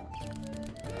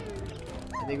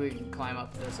 I think we can climb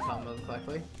up this if I'm moving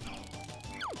correctly.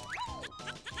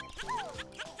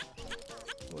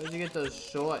 Where'd you get those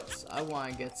shorts? I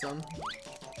want to get some.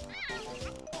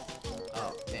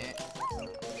 Oh, damn.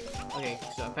 Okay,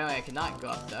 so apparently I cannot go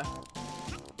up there.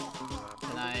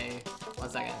 Can I... 1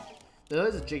 second. There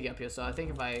is a jiggy up here, so I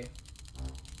think if I...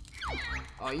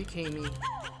 Oh, are you kidding me?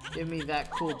 Give me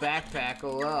that cool backpack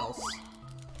or else.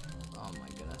 Oh my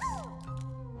goodness.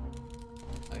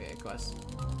 Okay, of course.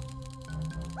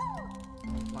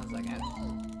 1 second.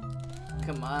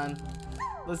 Come on.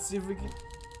 Let's see if we can...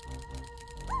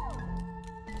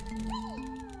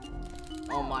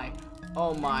 Oh my.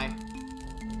 Oh my.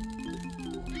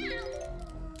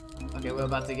 Okay, we're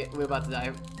about to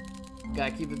die.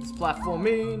 Gotta keep with this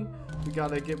platforming. We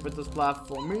gotta get with this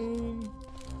platforming.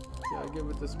 Gotta get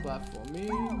with this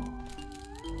platforming.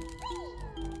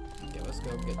 Okay, let's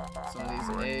go get some of these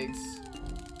eggs.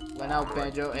 Right now,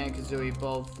 Banjo and Kazooie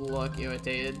both look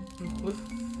irritated.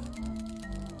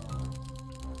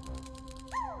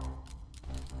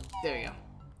 There we go.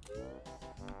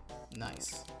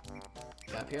 Nice.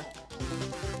 Up here.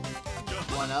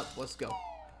 One up. Let's go.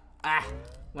 Ah,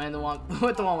 went the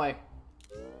wrong way.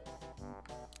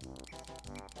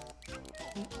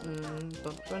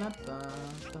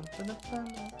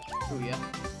 Oh yeah.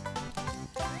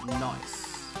 Nice.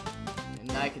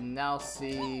 And I can now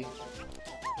see.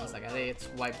 1 second. I think it's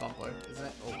white bumper, isn't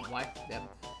it? Oh, white. Yep.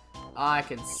 I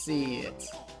can see it.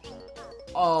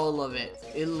 All of it.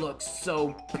 It looks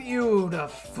so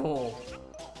beautiful.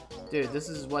 Dude, this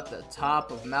is what the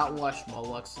top of Mount Rushmore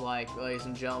looks like, ladies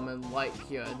and gentlemen, right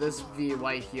here. This view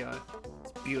right here.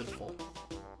 It's beautiful.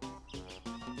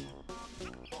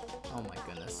 Oh my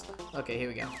goodness. Okay, here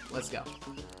we go. Let's go.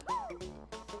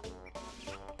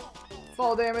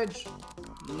 Fall damage.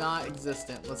 Not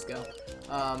existent. Let's go.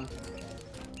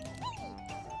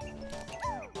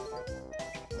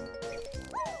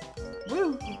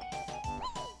 Woo!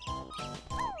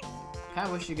 Kinda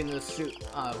wish you could just shoot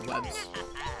webs.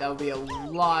 That would be a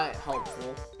lot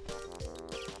helpful.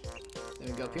 Then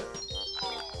we go up here.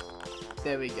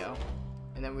 There we go.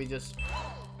 And then we just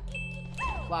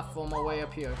platform our way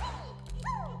up here.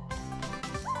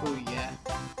 Ooh, yeah.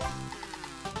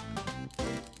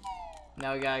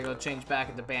 Now we gotta go change back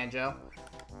into Banjo.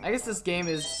 I guess this game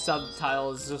is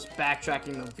subtitle is just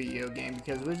backtracking the video game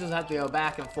because we just have to go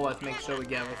back and forth, make sure we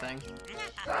get everything.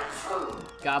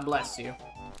 God bless you.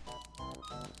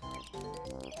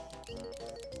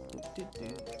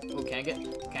 Oh, can I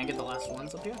get the last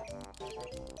ones up here?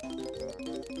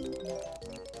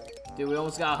 Dude, we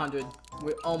almost got 100.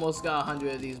 We almost got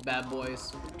 100 of these bad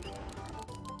boys.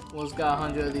 Almost got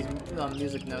 100 of these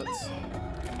music notes.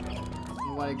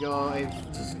 I'm gonna go and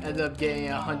just ended up getting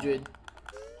 100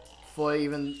 for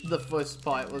even the first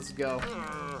part. Let's go.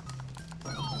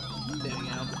 There we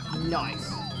go. Nice.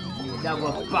 Now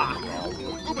we're back.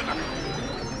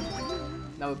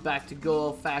 Now we're back to good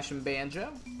old-fashioned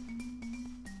Banjo.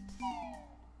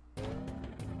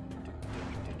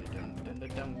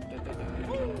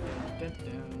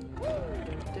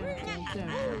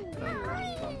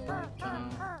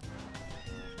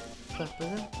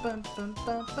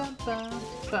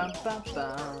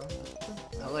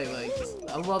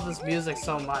 I love this music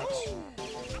so much.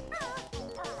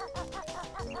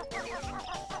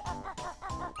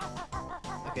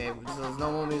 Okay, so there's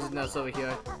no more music notes over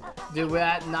here. Dude, we're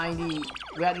at 90.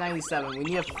 We're at 97. We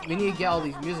need to get all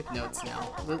these music notes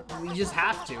now. We just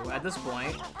have to at this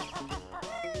point.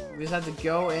 We just have to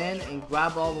go in and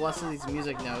grab all the rest of these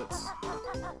music notes.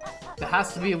 There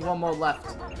has to be one more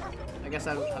left. I guess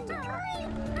I have to.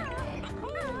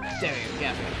 There we go.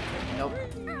 Get it. Nope.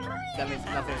 That means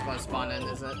nothing's going to spawn in,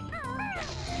 is it?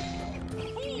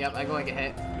 Yep, I'm going to get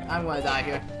hit. I'm going to die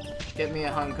here. Get me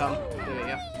a homecoming. There we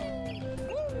go.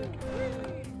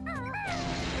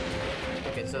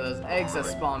 Okay, so there's eggs that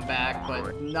spawn back,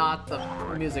 but not the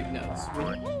music notes.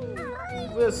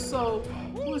 We're so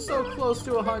close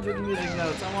to 100 music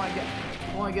notes. I want to get.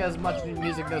 I want to get as much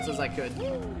music notes as I could.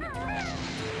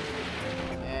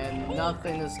 And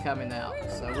nothing is coming out.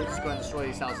 So we're just going to destroy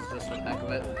these houses just for the heck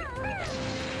of it.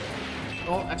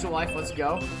 Oh, extra life, let's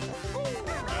go.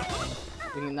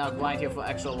 We can now grind here for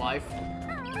extra life.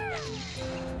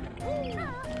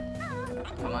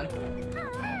 Come on.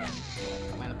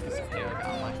 Man, a piece of hair got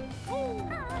on my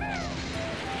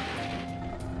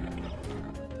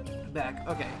back.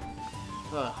 Okay.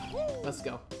 Let's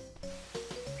go.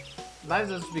 Maybe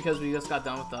that's because we just got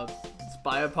done with the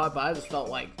spider part, but I just felt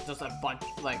like just a bunch,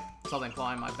 like something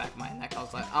flying my back of my neck. I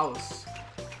was like,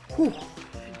 whew,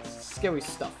 scary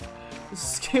stuff.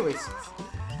 Scary stuff.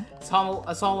 It's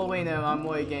Halloween and I'm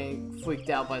really getting freaked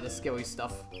out by the scary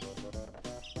stuff.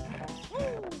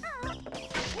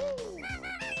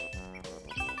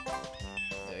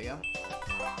 There we go.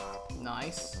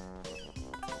 Nice.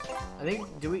 I think,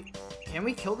 can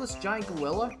we kill this giant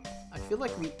gorilla? I feel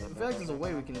like there's a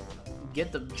way we can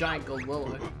get the giant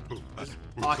gorilla. Just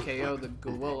RKO the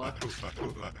gorilla.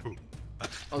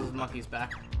 Oh, the monkey's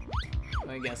back.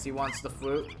 Let me guess, he wants the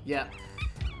fruit? Yeah.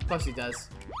 Of course he does.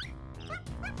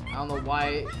 I don't know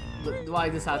why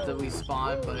this had to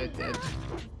respawn, but it did.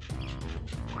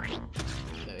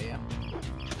 There we go.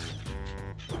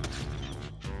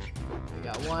 We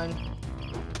got one.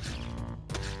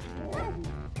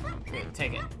 Okay,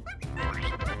 take it.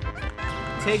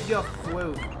 Take your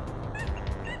fruit.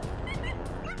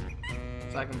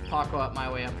 So I can parkour up my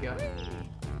way up here.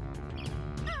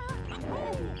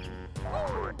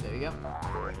 There we go.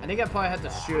 I think I probably had to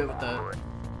shoot it with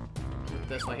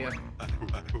this right here.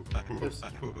 Oops.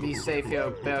 Be safe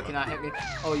here. Bear cannot hit me.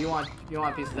 Oh, you want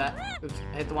a piece of that? Oops.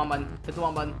 Hit the one button. Hit the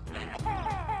one button.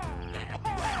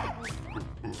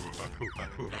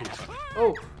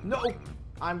 Oh no!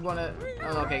 I'm gonna.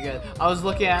 Oh, okay, good. I was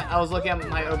looking at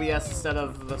my OBS instead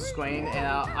of the screen, and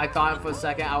I thought for a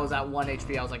second I was at 1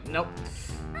 HP. I was like, nope.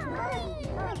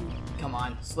 Come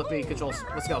on, slippy controls.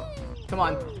 Let's go. Come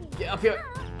on, get up here.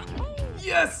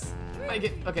 Yes. Make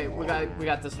it. Okay, we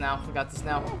got this now. We got this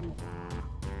now.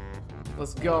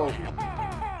 Let's go.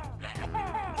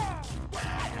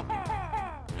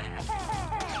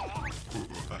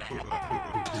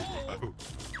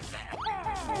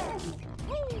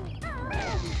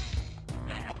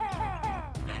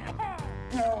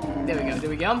 There we go. Did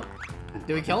we get him?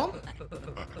 Did we kill him?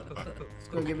 It's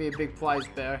gonna give me a big prize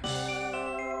bear.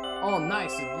 Oh,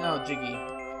 nice. No, Jiggy.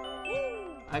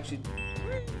 I actually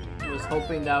was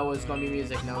hoping that was gonna be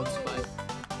music notes, but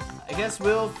I guess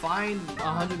we'll find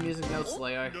 100 music notes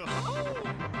later.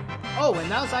 Oh,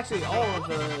 and that was actually all of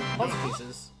the puzzle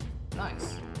pieces.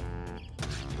 Nice.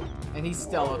 And he's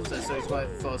still upset, so he's going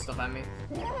to throw stuff at me.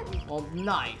 Well,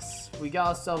 nice. We got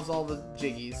ourselves all the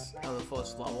Jiggies of the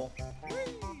first level.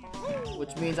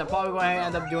 Which means I'm probably going to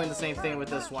end up doing the same thing with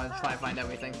this one, try and find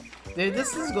everything. Dude,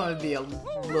 this is going to be a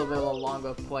little bit of a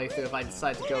longer playthrough if I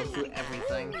decide to go through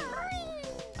everything.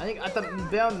 I think at the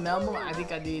bare minimum, I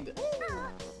think I need...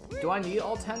 Do I need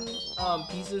all 10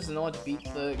 pieces in order to beat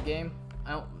the game?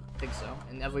 I don't think so.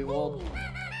 In every world.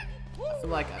 I feel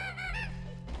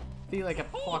like I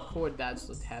parkoured that just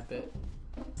a tad bit.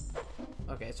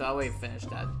 Okay, so I already finished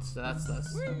that. So that's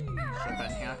this. Ship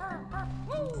in here.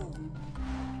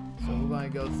 So we're gonna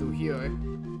go through here.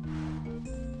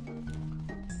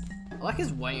 I like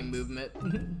his weighing movement.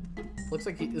 Looks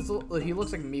like he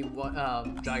looks like me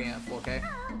jogging at 4K.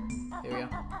 Here we go.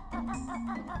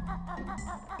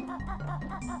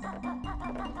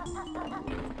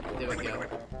 There we go.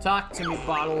 Talk to me,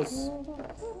 Bottles.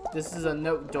 This is a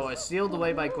note door, sealed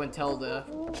away by Gwentilda.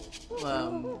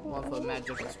 One for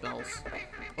magical spells.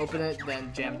 Open it,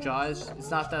 then jam jars. It's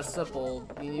not that simple.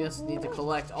 You just need to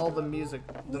collect all the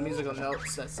musical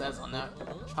notes that says on that.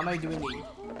 How many do we need?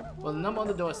 Well, the number on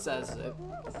the door says it.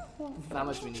 How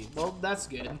much we need? Well, that's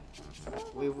good.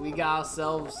 We got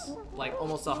ourselves like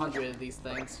almost 100 of these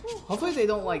things. Hopefully they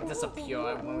don't like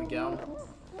disappear when we get them.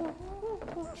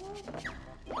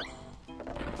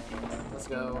 Let's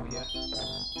go here.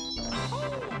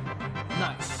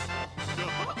 Nice.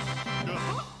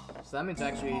 So that means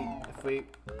actually,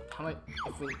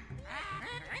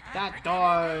 that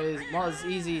door was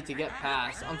easy to get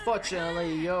past.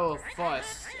 Unfortunately, you're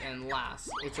first and last.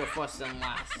 It's your first and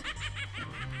last.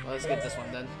 Well, let's get this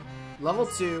one then. Level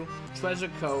 2, Treasure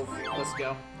Cove. Let's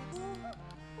go.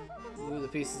 Move the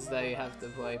pieces that you have to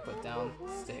put down.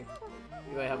 Stick.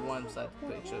 You already have one side to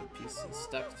put each piece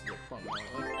stuck to the plumb.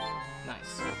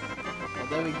 Nice. Well,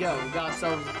 there we go. We got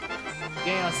ourselves,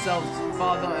 getting ourselves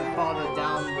farther and farther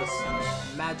down this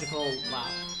magical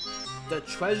lab. The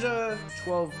Treasure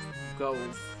Trove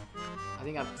Grove. I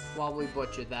think I probably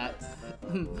butchered that.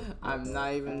 I'm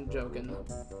not even joking.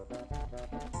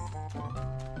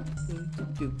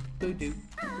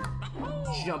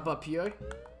 Jump up here.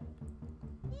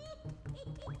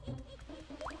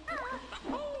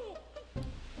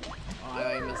 Oh, I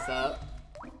already messed up.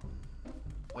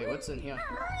 Wait, what's in here?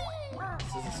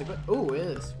 Is this a secret? Ooh, it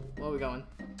is. Where are we going?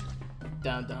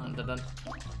 Dun dun dun dun.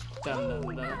 Dun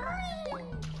dun dun.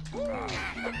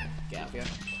 Get out here.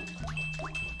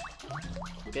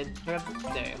 Get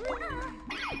up there.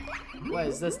 What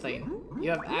is this thing?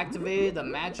 You have activated the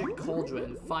magic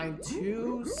cauldron. Find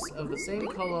two of the same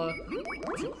color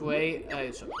to create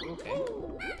a... Okay.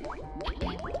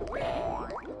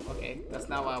 Okay, that's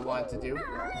not what I wanted to do.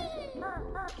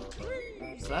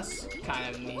 So that's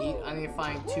kind of neat. I need to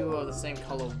find two of the same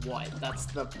color what? That's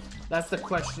the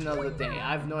question of the day.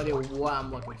 I have no idea what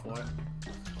I'm looking for.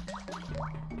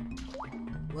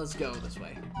 Let's go this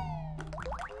way.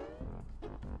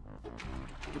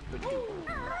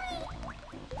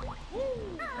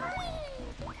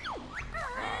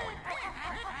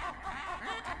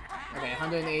 Okay,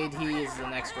 180 is the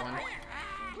next one.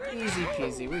 Easy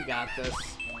peasy, we got this.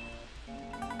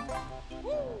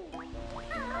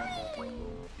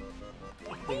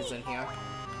 I think it's in here.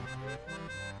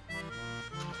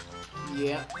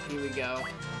 Yeah, here we go.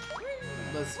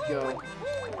 Let's go.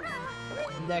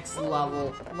 Next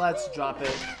level. Let's drop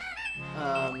it.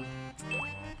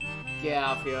 Get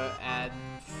out here, add.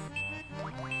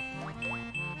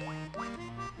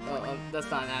 Oh, that's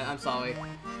not an ad. I'm sorry.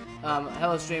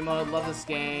 Hello streamer, love this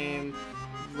game.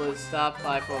 Let's stop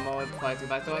by for a moment before I get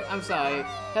back to it. I'm sorry.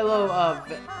 Hello,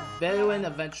 Veteran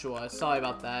Adventurer. Sorry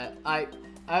about that. I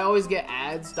always get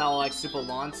ads that are like super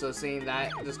long, so seeing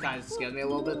that just kind of scared me a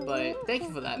little bit. But thank you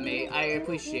for that, mate. I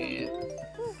appreciate it.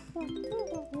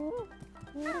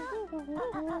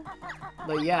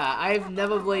 But yeah, I've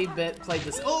never really played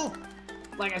this. Oh,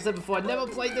 like I said before, I've never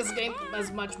played this game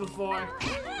as much before.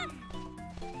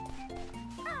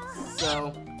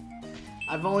 So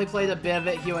I've only played a bit of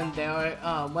it here and there.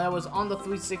 When I was on the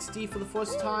 360 for the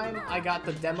first time, I got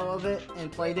the demo of it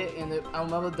and played it, and I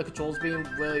remember the controls being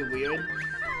really weird.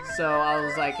 So I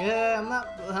was like, I'm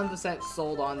not 100%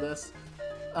 sold on this.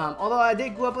 Although I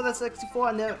did grow up with a 64,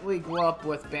 I never really grew up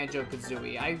with Banjo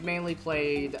Kazooie. I mainly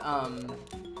played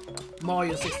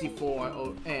Mario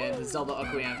 64 and Zelda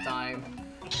Ocarina of Time,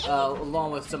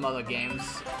 along with some other games.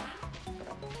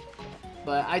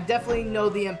 But I definitely know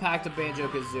the impact of Banjo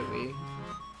Kazooie.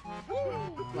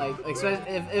 Like,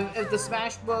 especially if the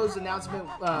Smash Bros. Announcement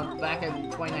back in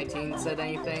 2019 said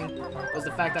anything, was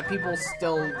the fact that people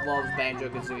still love Banjo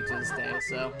Kazooie to this day.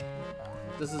 So,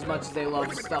 just as much as they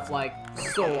love stuff like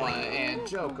Sora and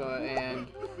Joker and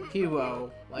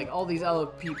Hero, like all these other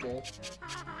people.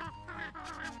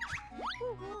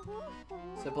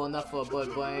 Simple enough for a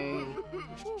blood brain.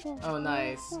 Oh,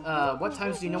 nice. What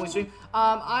times do you normally stream?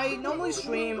 I normally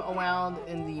stream around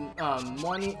in the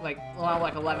morning, like around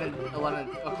like 11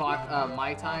 o'clock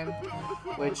my time.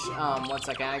 Which one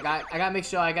second, I gotta make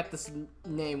sure I get this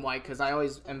name right because I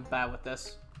always am bad with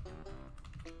this.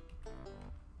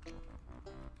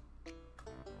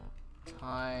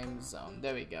 Time zone.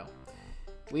 There we go.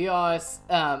 We are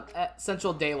at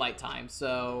Central Daylight Time,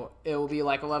 so it will be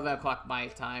like 11 o'clock my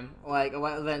time, like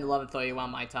 11:30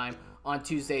 around my time on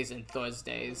Tuesdays and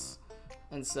Thursdays.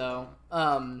 And so,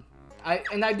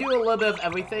 I do a little bit of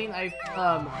everything.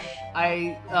 On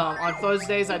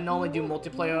Thursdays I normally do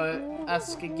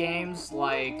multiplayer-esque games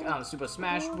like Super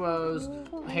Smash Bros,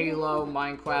 Halo,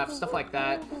 Minecraft, stuff like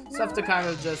that. Stuff to kind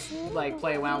of just like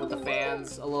play around with the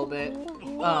fans a little bit,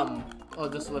 or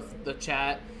just with the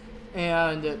chat.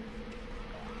 And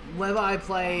whenever I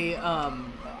play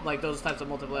like those types of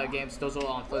multiplayer games, those are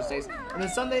on Thursdays. And then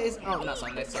Sundays, oh not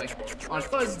Sundays, sorry. On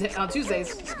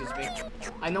Tuesdays, excuse me,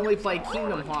 I normally play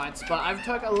Kingdom Hearts, but I've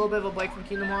took a little bit of a break from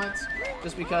Kingdom Hearts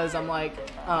just because I'm like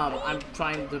I'm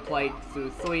trying to play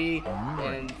through 3,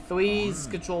 and 3's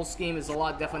control scheme is a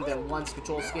lot different than 1's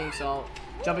control scheme, so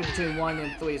jumping between 1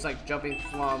 and 3 is like jumping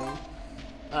from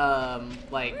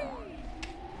like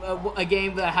a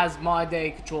game that has modern day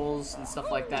controls and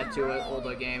stuff like that to an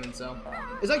older game, and so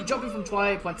it's like jumping from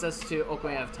Twilight Princess to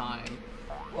Ocarina of Time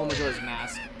or Majora's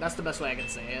Mask. That's the best way I can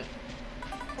say it,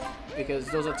 because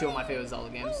those are 2 of my favorite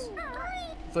Zelda games.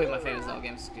 3 of my favorite Zelda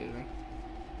games, excuse me.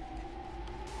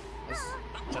 Let's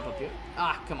jump up here.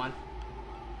 Ah, come on.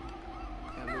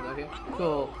 Can I move up here?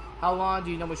 Cool. How long do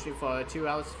you normally stream for? 2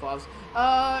 hours, 4 hours?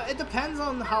 It depends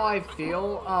on how I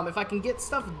feel. If I can get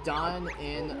stuff done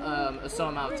in a certain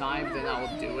amount of time, then I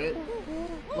will do it.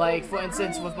 Like, for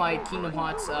instance, with my Kingdom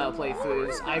Hearts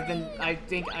playthroughs, I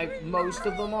think most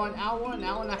of them are an hour and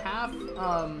a half,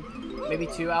 maybe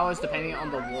 2 hours, depending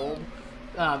on the world,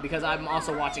 because I'm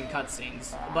also watching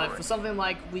cutscenes. But for something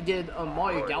like we did on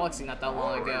Mario Galaxy not that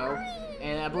long ago,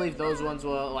 and I believe those ones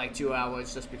were like 2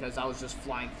 hours just because I was just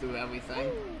flying through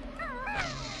everything.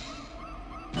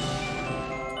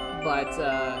 But,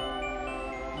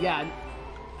 yeah,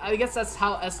 I guess that's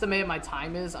how estimated my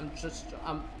time is. I'm just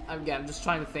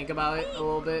trying to think about it a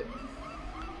little bit.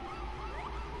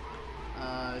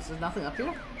 Is there nothing up here?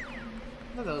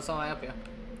 I thought there was something up here.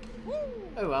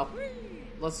 Oh well.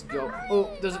 Let's go. Oh,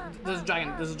 there's a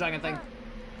dragon. There's a dragon thing.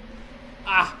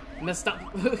 Ah, messed up.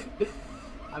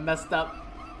 I messed up.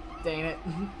 Dang it.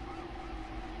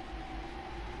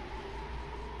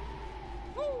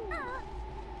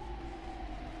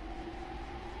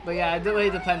 But yeah, it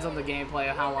really depends on the gameplay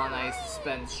of how long I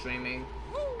spend streaming.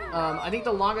 I think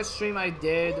the longest stream I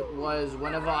did was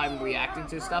whenever I'm reacting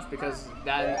to stuff, because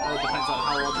that all depends on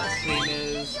how long the stream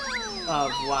is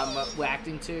of what I'm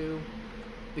reacting to.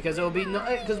 Because it will be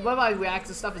because whenever I react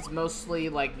to stuff, it's mostly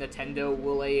like Nintendo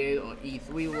related or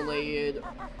E3 related.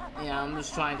 Yeah, I'm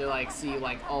just trying to like see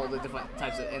like all the different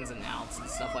types of ins and outs and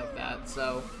stuff like that.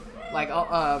 So, like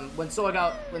when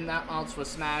that announced for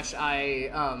Smash,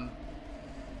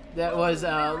 that was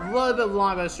a little bit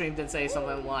longer stream than say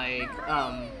something like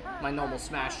my normal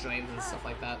Smash streams and stuff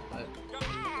like that. But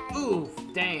ooh,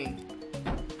 dang,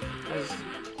 I just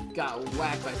got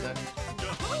whacked right there.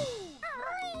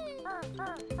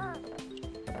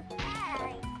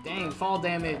 Dang, fall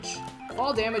damage.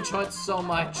 Fall damage hurts so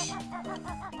much.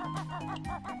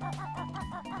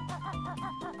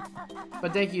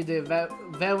 But thank you to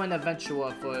Valen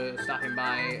Adventurer for stopping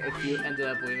by if you ended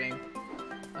up leaving.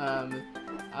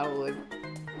 I will leave.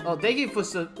 Oh, thank you for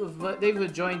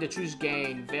joining the Choose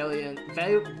Game, Valiant,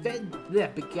 Vedu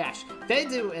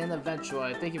and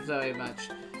Adventurer. Thank you very much.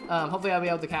 Hopefully I'll be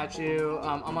able to catch you.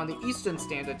 I'm on the Eastern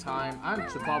Standard Time. I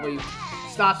should probably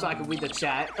stop so I can read the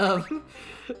chat.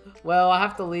 Well, I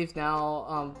have to leave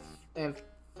now. And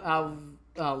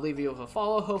I'll leave you with a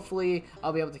follow. Hopefully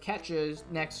I'll be able to catch you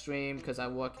next stream because I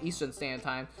work Eastern Standard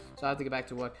Time, so I have to get back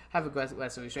to work. Have a great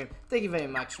rest of your stream. Thank you very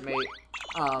much, mate.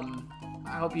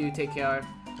 I hope you take care.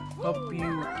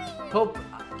 Hope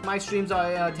my streams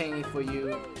are entertaining for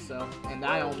you. So, and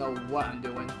I don't know what I'm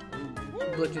doing. I'm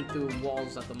glitching through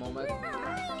walls at the moment.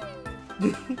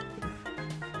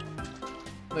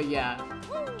 But yeah,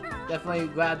 definitely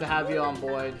glad to have you on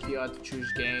board here at the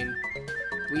Choose Game.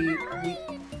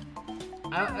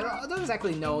 I don't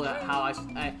exactly know how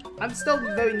I'm still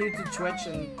very new to Twitch,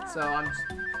 and so I'm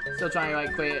still trying to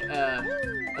like create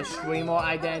a streamer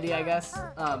identity, I guess.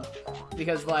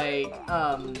 Because like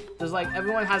there's like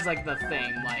everyone has like the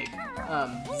thing like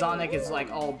Sonic is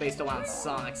like all based around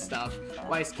Sonic stuff.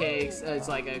 Rice Cakes is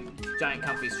like a giant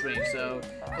comfy stream, so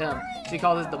she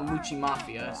calls it the Moochie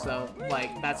Mafia. So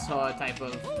like that's her type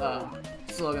of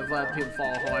slogan for people to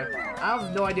follow her. I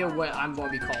have no idea what I'm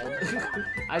going to be called.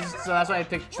 So that's why I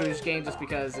picked Choose Game, just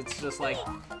because it's just like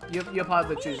you're part of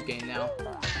the Choose Game now.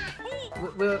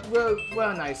 We're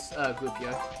a nice group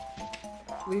here.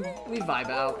 We vibe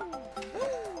out.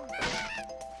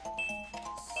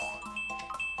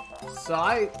 So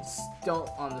I don't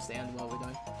understand what we're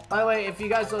doing. By the way, if you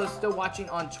guys are still watching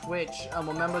on Twitch,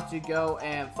 remember to go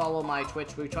and follow my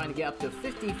Twitch. We're trying to get up to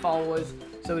 50 followers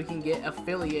so we can get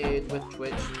affiliated with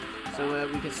Twitch. So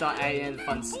we can start adding in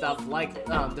fun stuff like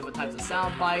different types of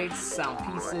sound bites, sound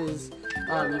pieces.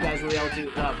 You guys will be able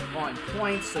to earn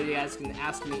points, so you guys can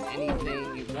ask me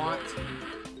anything you want.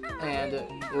 And it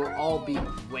will all be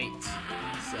great.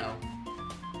 So,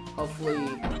 hopefully...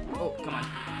 Oh, come on.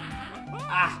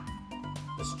 Ah!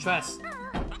 This chest.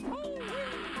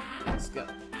 Let's go.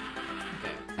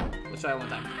 Okay. Let's try it one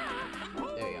time.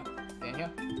 There we go. Stand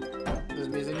here. There's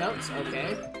music notes.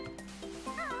 Okay.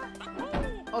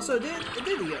 Also, it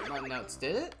did get my notes,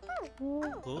 did it?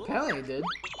 Apparently it did.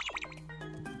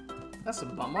 That's a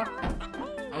bummer.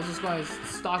 I was just going to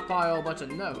stockpile a bunch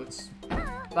of notes.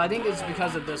 But I think it's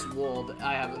because of this world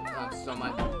I have so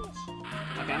much.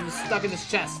 Okay, I'm just stuck in this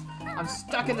chest. I'm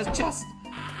stuck in this chest.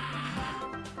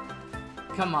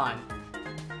 Come on.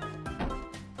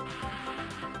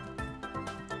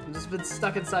 I've just been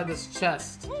stuck inside this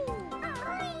chest.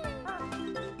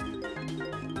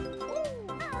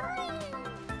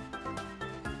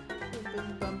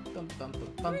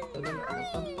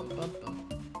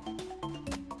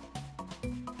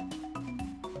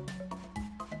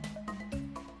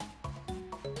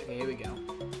 Okay, here we go.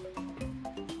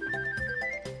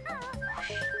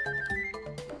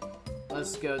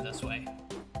 Let's go this way.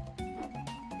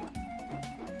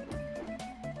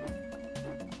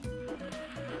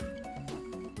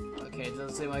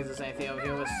 seem like there's anything over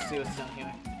here. Let's see what's down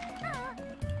here.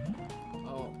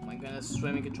 Oh my goodness,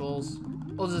 swimming controls.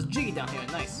 Oh, there's a Jiggy down here.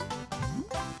 Nice.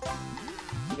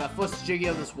 We got first Jiggy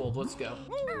of this world. Let's go.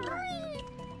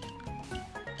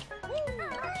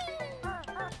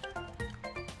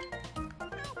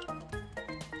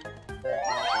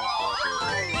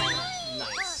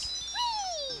 Nice.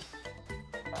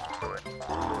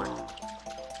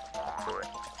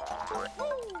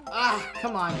 Ah,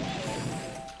 come on.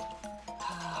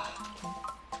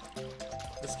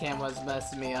 This camera's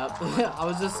messing me up. I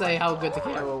was just saying how good the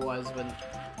camera was, but...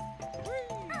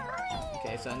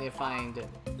 Okay, so I need to find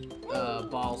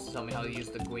balls to tell me how to use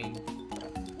the green thing.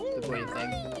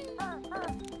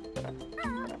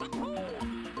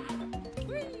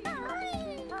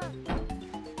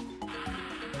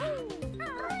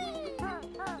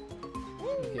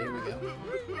 Okay, here we go.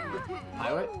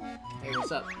 Pirate? Hey,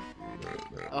 what's up?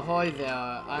 Ahoy there,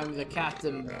 I'm the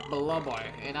Captain Blubber,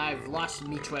 and I've lost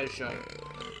me treasure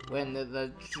when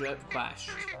the ship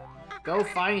crashed. Go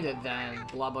find it then,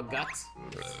 Blubbergut.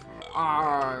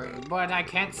 Arrgh, but I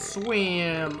can't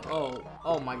swim.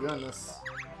 Oh my goodness.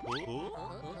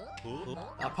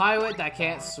 A pirate that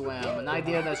can't swim, an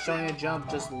idea that showing a jump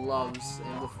just loves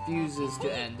and refuses to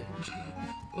end.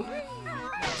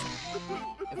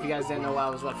 If you guys didn't know what I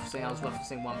was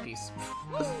referencing One Piece.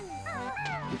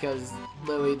 Because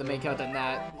literally the main character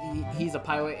Nat, he's a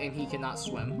pirate and he cannot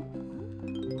swim.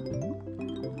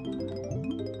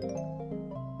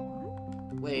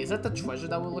 Wait, is that the treasure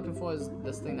that we're looking for? Is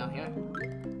this thing down here?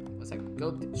 One second.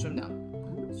 Go swim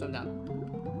down. Swim down.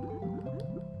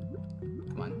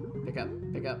 Come on. Pick up.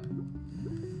 Pick up.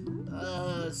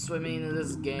 Swimming in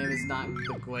this game is not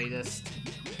the greatest.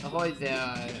 Ahoy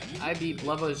there. I be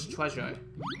Blubber's treasure.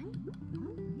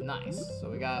 Nice. So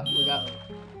we got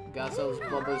ourselves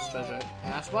Blubber's treasure.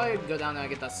 And I should probably go down there and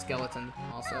get that skeleton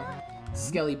also.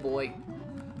 Skelly boy.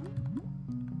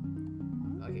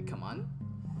 Okay, come on.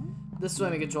 The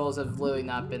swimming controls have literally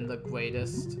not been the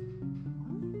greatest.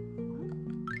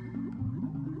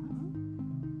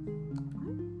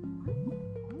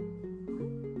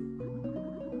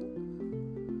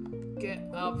 Get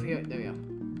up here. There we go.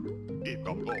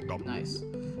 Nice.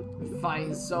 We're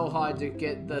fighting so hard to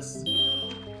get this.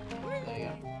 There you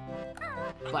go.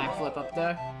 Black flip up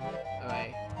there.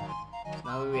 Alright. So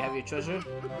now we have your treasure.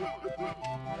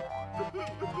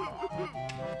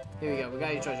 Here we go. We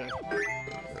got your treasure.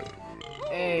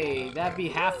 Hey, that'd be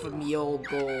half of me old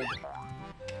gold.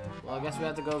 Well, I guess we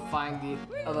have to go find the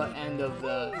other end of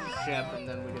the ship, and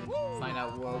then we can find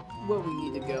out where we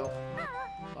need to go.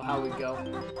 Or how we go.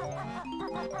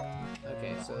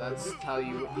 Okay, so that's how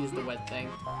you use the red thing.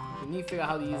 We need to figure out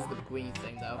how to use the green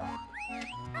thing, though.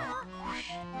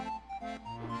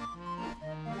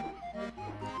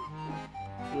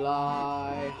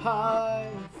 Fly high,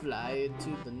 fly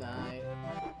into the night.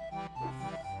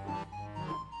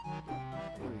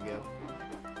 Here we go.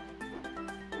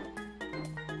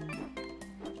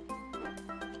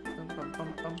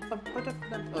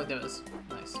 Oh, there it is.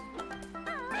 Nice.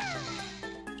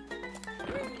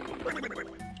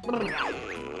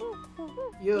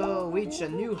 You'll reach a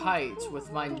new height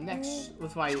with my English.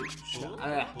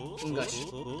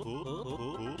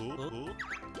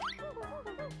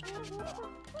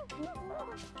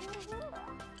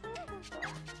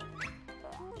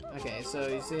 Okay, so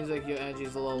it seems like your energy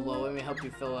is a little low. Let me help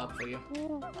you fill up for you.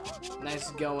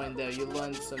 Nice going there. You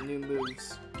learned some new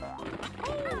moves.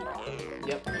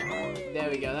 Yep. There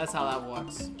we go. That's how that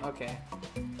works. Okay.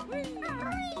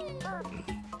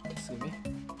 Excuse me.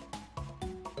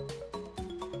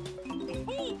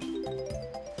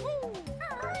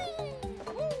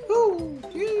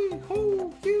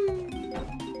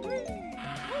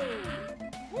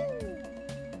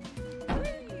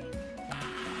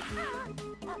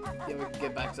 Yeah, we can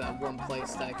get back to that one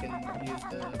place that I can use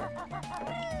the...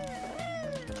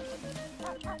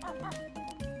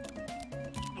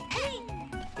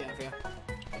 Get up here.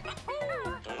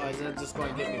 Oh, is it just going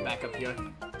to get me back up here?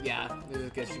 Yeah,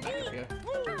 it gets you back up here.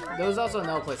 There was also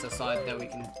another place I saw it that we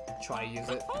can try to use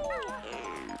it.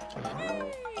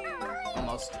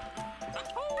 Almost.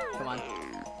 Come on.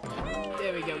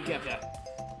 There we go, get up there.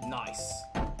 Nice.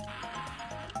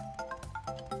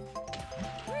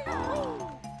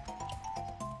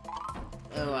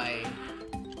 Alright.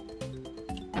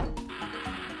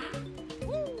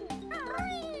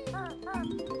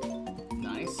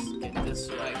 Nice. Get this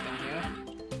right down here.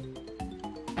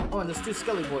 Oh, and there's two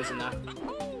Skelly boys in there.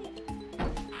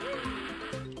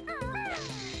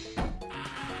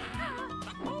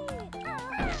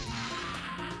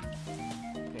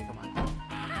 Okay, come on.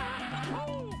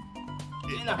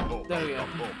 Enough. There we go.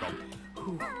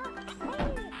 Whew.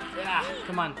 Ah,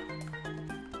 come on.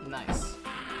 Nice.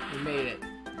 We made it.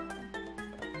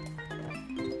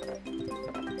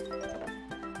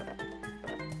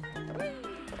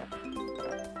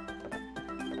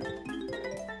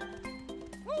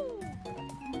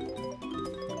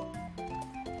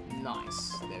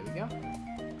 Nice. There we go.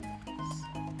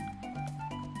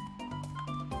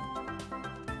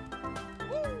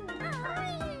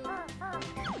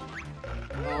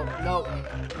 Oh, no.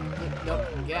 Nope.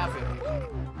 Get out of here.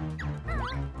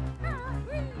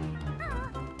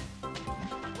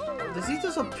 Does he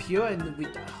just appear and we...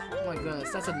 Oh my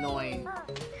goodness, that's annoying.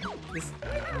 This...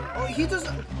 Oh, he just...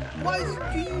 Why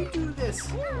do you do this?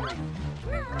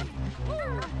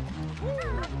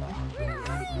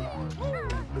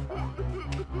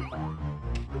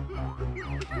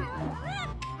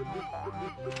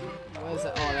 What is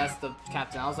that? Oh, that's the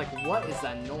captain. I was like, what is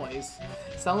that noise?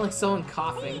 Sound like someone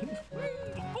coughing.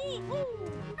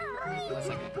 One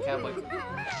second. I can't blink.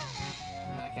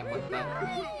 I can't blink that.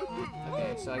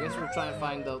 Okay, so I guess we're trying to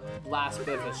find the last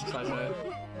bit of his treasure.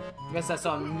 I guess that's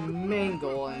our main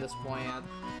goal in this point, at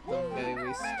the very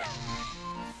least.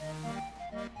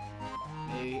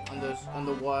 Maybe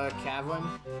underwater cavern.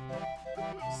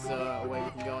 So a way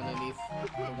we can go underneath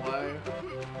the water.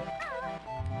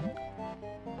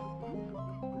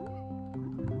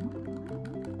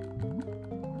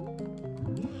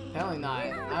 Apparently not. I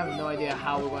have no idea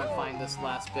how we're going to find this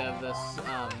last bit of this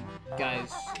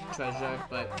guy's treasure,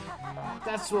 but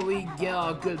that's where we get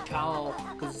our good pal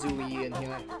Kazooie in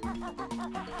here.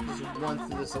 Just run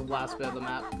through this last bit of the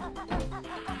map.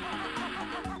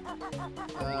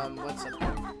 What's up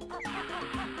here?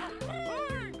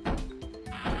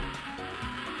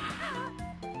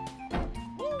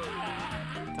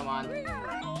 Come on.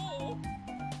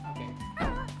 Okay.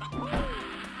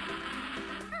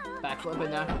 Backflip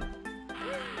in there.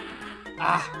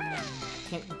 Ah!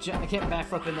 I can't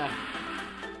backflip in there.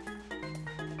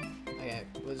 Okay,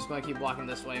 we're just gonna keep walking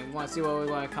this way. We wanna see what we're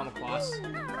gonna come across.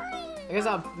 I guess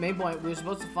our main point, we were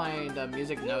supposed to find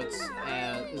music notes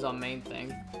is our main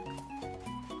thing.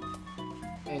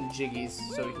 And jiggies,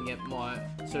 so we can get more,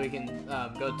 so we can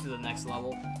go to the next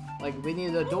level. Like, we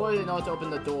need a door in order to open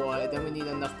the door, and then we need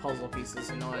enough puzzle pieces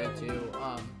in order to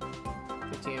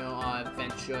continue our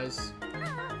adventures.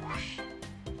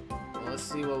 Well, let's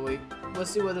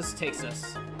see where this takes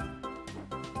us.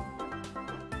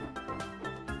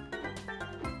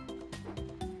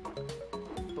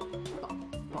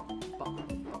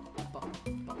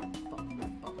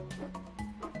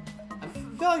 I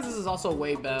feel like this is also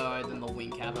way better than the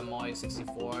Wing Cap in Mario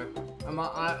 64.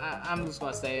 I'm just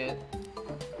gonna say it.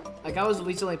 Like, I was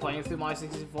recently playing through Mario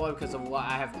 64 because of what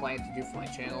I have planned to do for my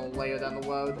channel later down the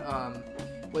road.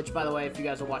 Which, by the way, if you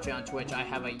guys are watching on Twitch, I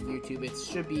have a YouTube. It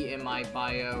should be in my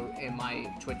bio, in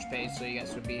my Twitch page, so you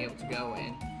guys should be able to go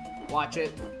and watch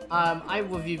it. I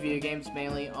review video games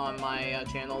mainly on my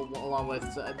channel, along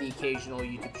with the occasional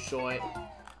YouTube short.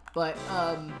 But,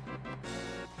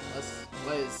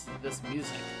 what is this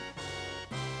music?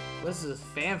 What is this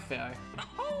fanfare?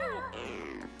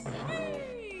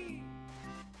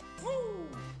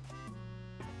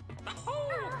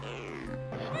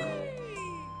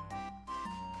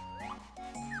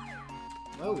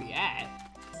 Where are we at?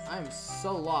 I'm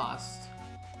so lost.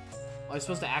 Am I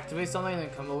supposed to activate something and then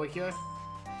come over here?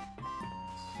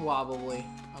 Probably.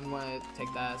 I'm gonna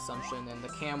take that assumption, and the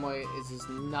camera is just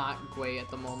not great at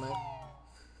the moment.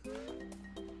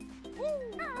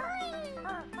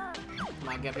 Come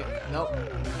on, get me. Nope.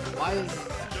 Why is...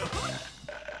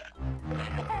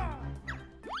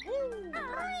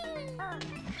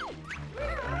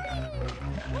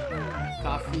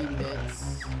 Coffee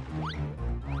mitts.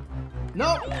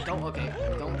 No! Don't, okay.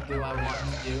 Don't do what I want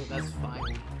to do. That's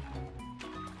fine.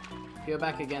 Go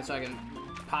back again so I can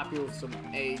pop you with some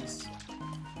eggs.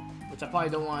 Which I probably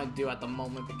don't want to do at the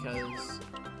moment because...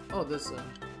 Oh, this,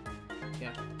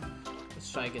 yeah. Let's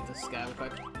try to get this guy real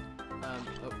quick.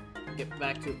 Oh, get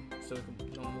back to... So we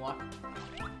can normal walk.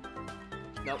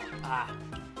 Nope. Ah.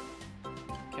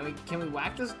 Can we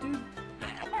whack this dude?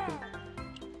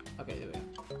 Okay, there we go.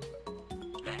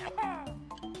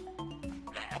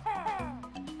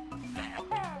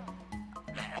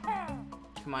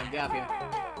 Come on, get up here.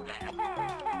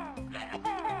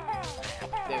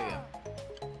 There we go.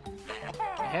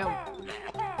 The hell?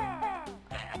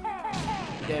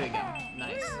 There we go.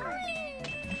 Nice.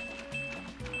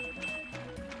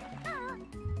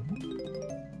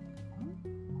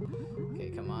 Okay,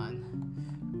 come on.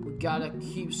 We gotta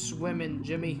keep swimming,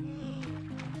 Jimmy.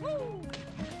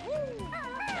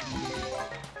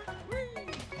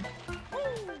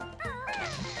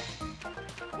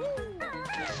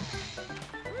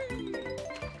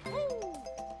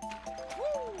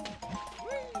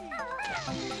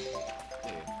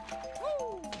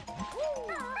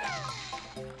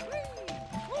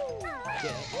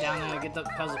 Get down there, get the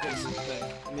puzzle piece.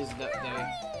 There.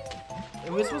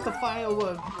 Are we supposed to find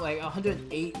over like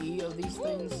 180 of these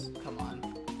things? Come on.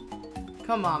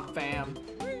 Come on, fam.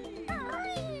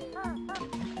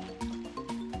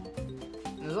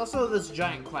 And there's also this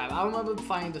giant crab. I remember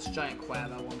finding this giant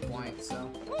crab at one point, so.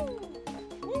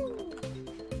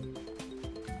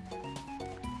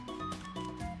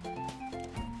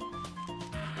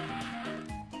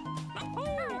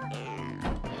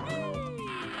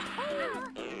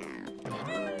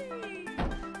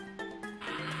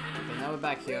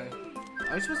 Back here.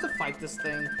 Are we supposed to fight this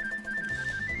thing?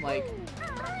 Like,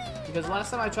 because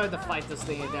last time I tried to fight this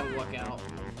thing, it didn't work out.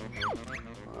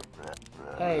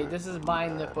 Hey, this is my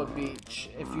Nipper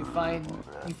Beach. If you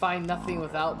find nothing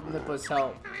without Nipper's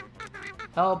help,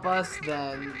 help us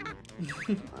then.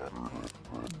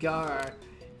 Gar,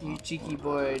 you cheeky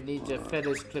boy needs a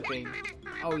feathers clipping.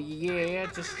 Oh yeah,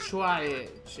 just try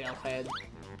it, shellhead.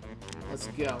 Let's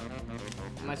go.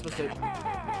 Am I supposed to?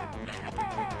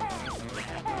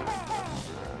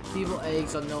 Feeble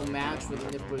eggs are no match with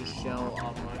Nipper's shell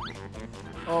armor.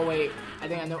 Oh wait, I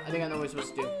think I know what we're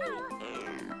supposed to do.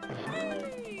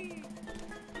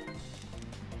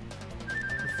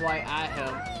 We fly at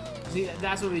him. See,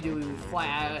 that's what we do. We fly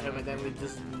at him and then we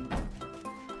just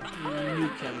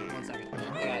nuke him. 1 second.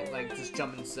 Yeah, like just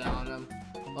jump and sit on him.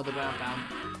 Or the ground pound.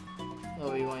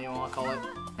 Whatever you want to call it.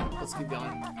 Let's keep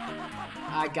going.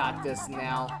 I got this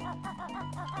now.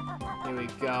 Here we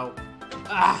go.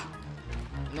 Ah!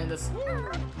 And then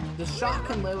the shot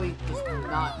can literally just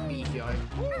not be here.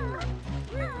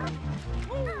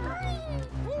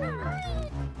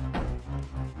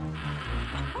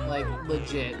 Like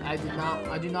legit. I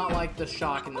do not like the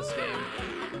shock in this game.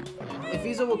 If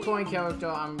he's a recurring character,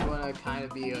 I'm gonna kind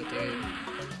of be irritated.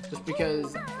 Just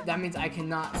because that means I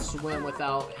cannot swim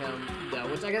without him though,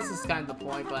 which I guess is kind of the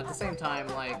point, but at the same time,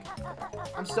 like,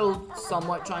 I'm still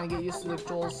somewhat trying to get used to the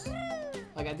controls.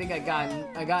 Like, I think I got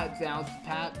it down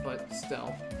pat, but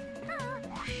still.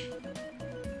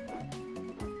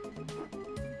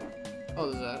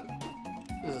 Oh,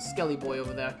 there's a skelly boy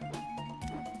over there.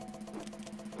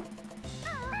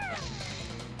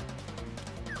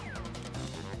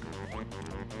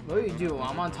 What do you do?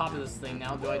 I'm on top of this thing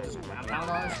now. Do I just ground pound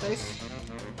on his face?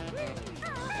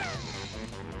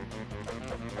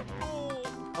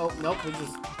 Oh, nope, we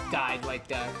just died right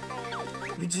there.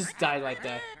 We just died right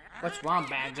there. What's wrong,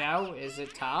 Banjo? Is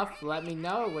it tough? Let me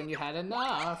know when you had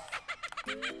enough.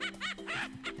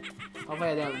 Hopefully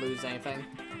I didn't lose anything.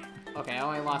 Okay, I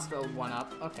only lost the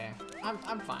 1-up. Okay, I'm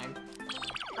fine.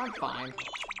 I'm fine.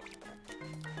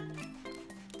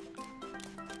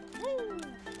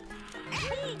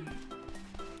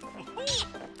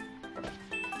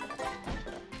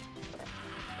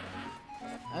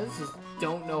 I just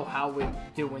don't know how we're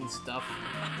doing stuff.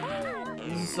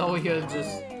 So we're here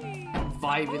just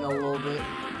vibing a little bit.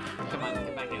 Come on,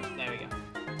 get back here. There we go.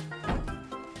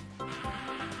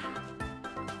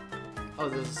 Oh,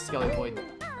 there's a skelly boy.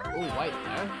 Oh, white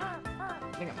there.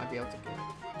 I think I might be able to get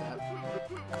that.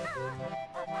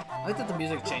 I like that the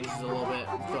music changes a little bit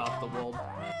throughout the world.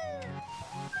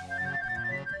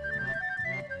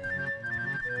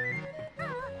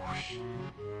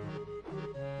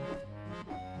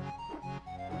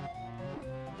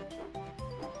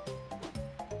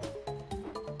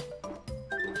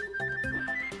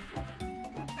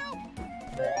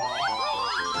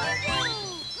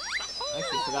 I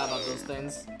actually forgot about those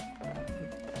things.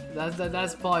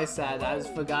 That's probably sad. I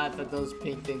just forgot that those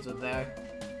pink things were there.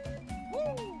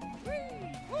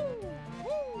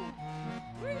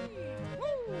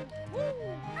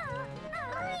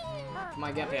 Come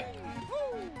on, get up here.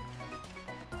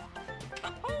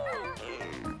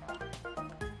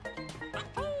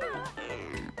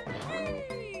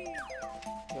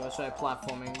 Okay, let's try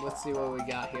platforming. Let's see what we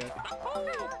got here.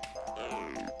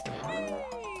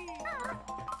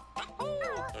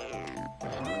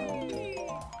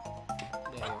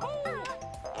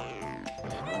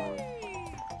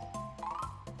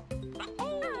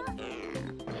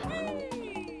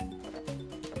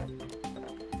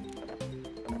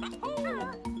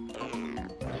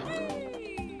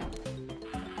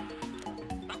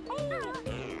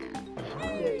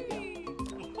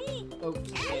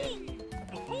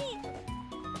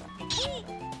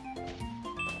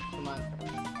 Come on.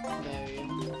 There we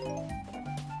go.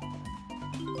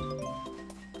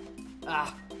 Ah,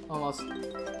 almost.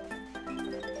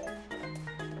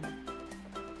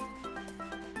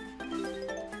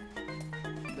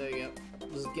 There we go.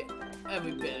 Just get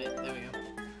every bit of it. There we go.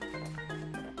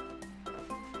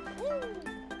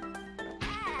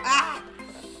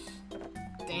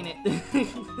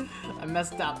 I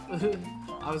messed up.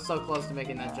 I was so close to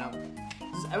making that jump.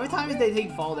 Just every time they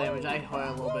take fall damage, I hurt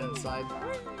a little bit inside.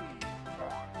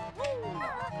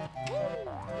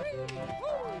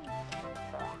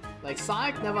 Like,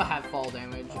 Sonic never had fall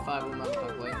damage, if I remember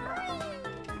correctly.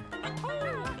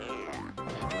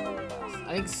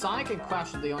 I think Sonic and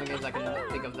Crash are the only games I can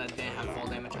think of that didn't have fall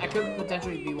damage. I could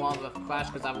potentially be one with Crash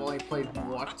because I've only played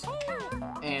Warped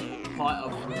and part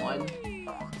of 1.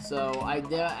 So I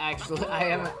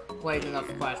haven't played enough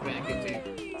Crash Bandicoot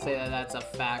to say that that's a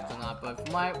fact or not. But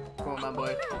from my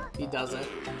remember, he doesn't.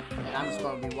 And I'm just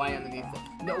going to be right underneath it.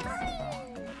 Nope.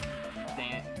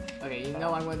 Dang it. Okay, you know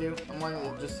what I'm going to do? I'm going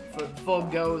to just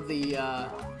forego the,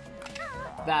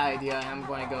 that idea, and I'm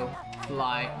going to go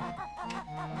fly.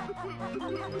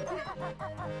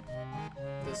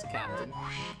 This captain.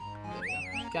 There we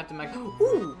go. Captain Mac.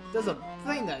 Ooh! There's a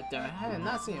plane right there. I did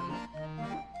not see him.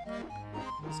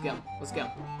 Let's go. Let's go.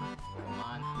 Come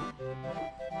on.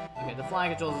 Okay, the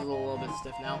flying controls is a little bit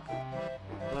stiff now.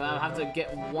 But I'll have to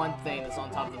get one thing that's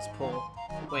on top of this pole.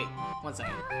 Wait, 1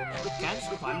 second. Can I just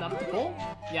climb up the pole?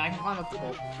 Yeah, I can climb up the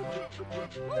pole.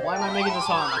 Why am I making this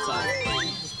hard on myself?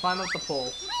 Just climb up the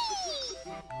pole.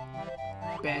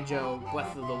 Banjo,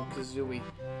 Breath of the Kazooie.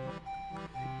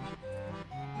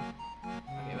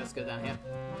 Okay, let's go down here.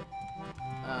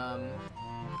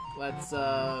 Let's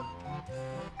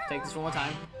take this one more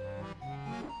time.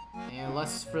 And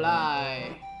let's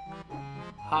fly.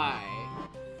 High.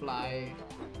 Fly.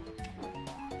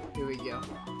 Here we go.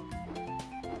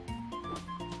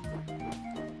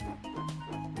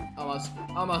 Almost.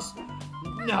 Almost.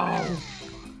 No!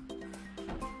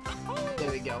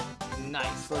 There we go.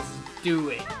 Nice. Let's do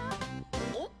it.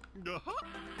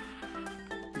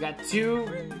 We got two.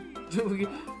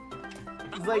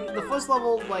 It's like the first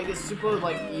level, like, is super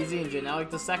like easy and generic.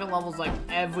 The second level's like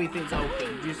everything's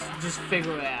open. Just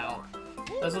figure it out.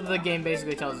 That's what the game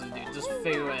basically tells you to do. Just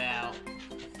figure it out.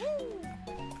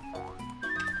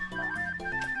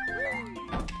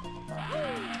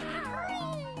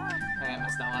 Okay, I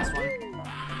missed that last one.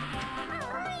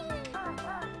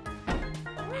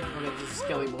 Okay, there's a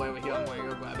skelly boy over here. I'm going to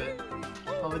go grab it.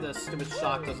 Hopefully the stupid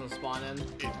shock doesn't spawn in.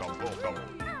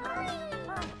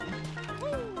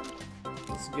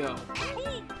 Let's go.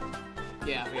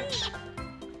 Yeah, here.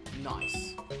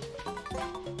 Nice.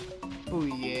 Oh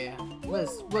yeah.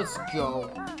 Let's go.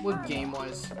 What game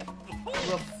was?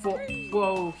 We're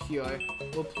pro here.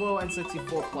 We're pro and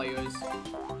 64 players.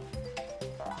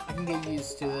 I can get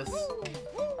used to this.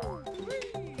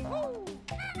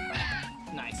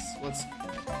 Nice. Let's.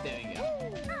 There you go.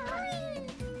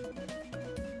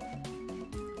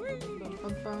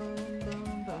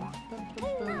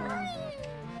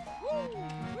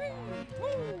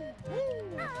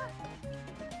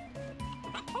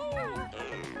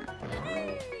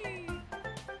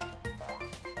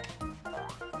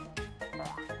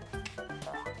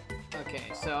 Okay,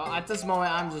 so at this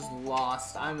moment I'm just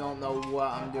lost. I don't know what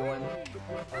I'm doing.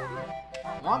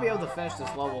 I want to be able to finish this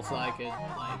level so I could,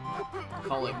 like,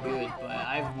 call it good, but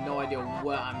I have no idea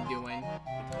what I'm doing.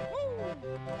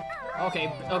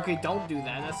 Okay, don't do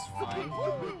that, that's fine.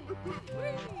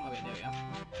 Okay, there we go.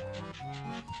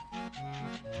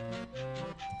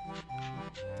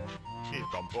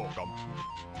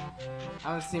 I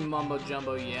haven't seen Mumbo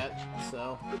Jumbo yet,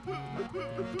 so...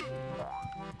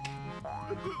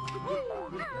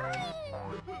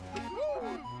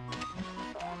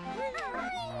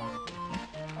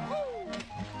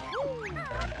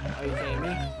 Are you kidding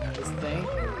me? This thing?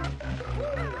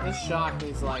 This shock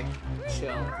needs, like,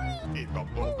 chill.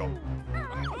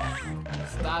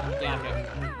 Stop yapping.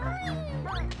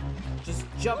 Just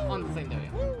jump on the thing, there we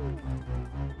go.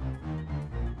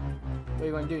 What are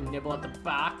you gonna do? Nibble at the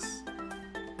box?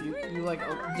 You like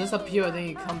disappear, then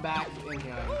you come back in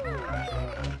here.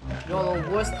 You're the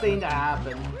worst thing to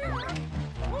happen.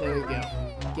 There we go.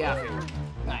 Get out here.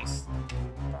 Nice.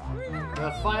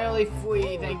 We're finally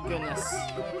free, thank goodness.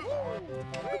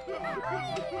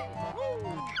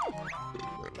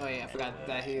 Oh yeah, I forgot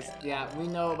that he's... Yeah, we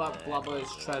know about Blubber's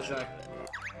treasure.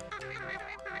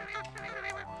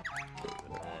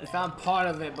 We found part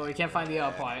of it, but we can't find the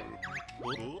other part.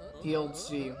 The old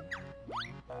sea.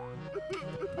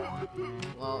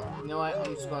 Well, you know what?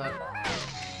 I'm just gonna...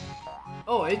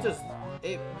 Oh, it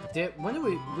did... When did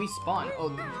we respawn?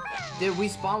 Oh, did we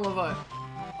spawn with a...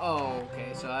 Oh,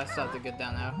 okay, so I still have to get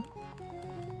down there.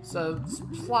 So,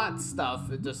 plot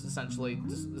stuff, it just essentially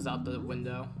just is out the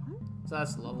window. So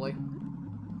that's lovely.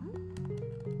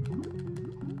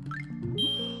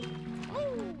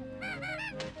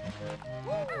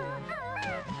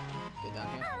 Get down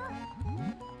here.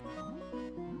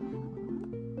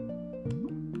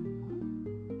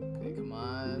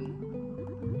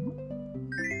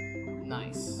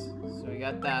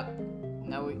 got that.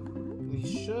 Now we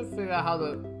should figure out how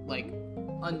to like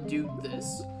undo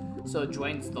this so it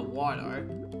drains the water.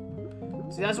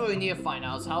 See, that's what we need to find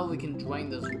out, is how we can drain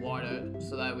this water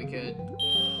so that we could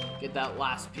get that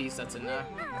last piece that's in there.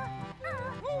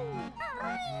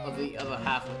 Of the other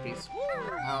half of the piece.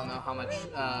 I don't know how much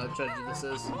treasure this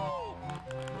is.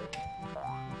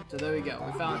 So there we go.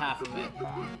 We found half of it.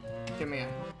 Come here.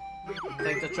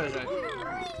 Take the treasure.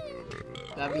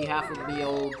 That'd be half of the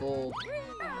old gold.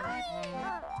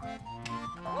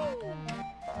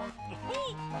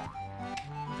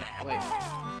 Wait.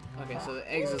 Okay, so the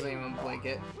eggs doesn't even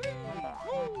blanket.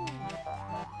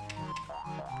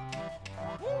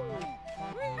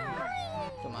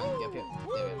 Come on, get up here.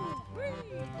 There we go.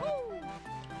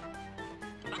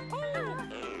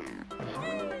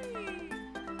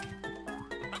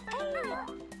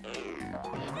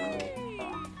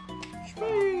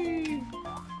 Sweet.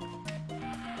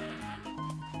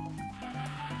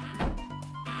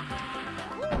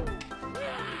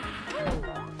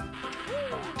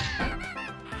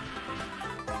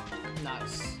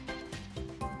 Nice.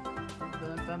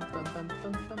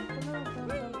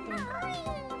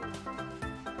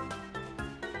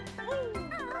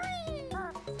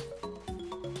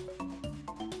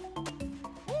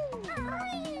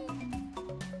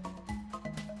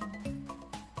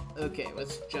 Okay,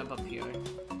 let's jump up here.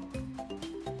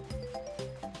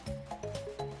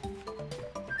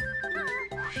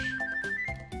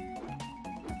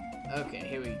 Okay,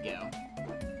 here we go.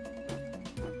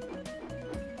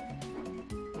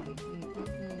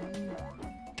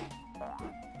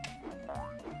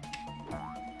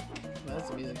 Well, that's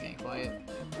the music getting quiet.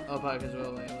 Oh, probably because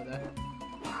we're way over there.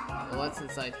 Well, what's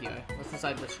inside here? What's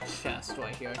inside this chest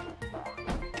right here?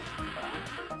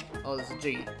 Oh, there's a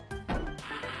G.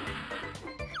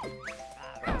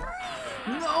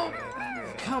 No!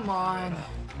 Come on!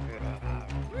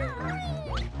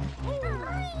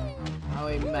 Oh,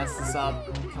 we messed this up.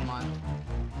 Come on.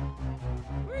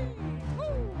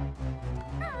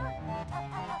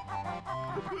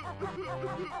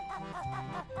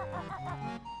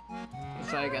 Let's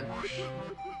try again.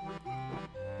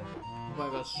 I'm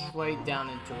gonna go straight down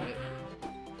into it.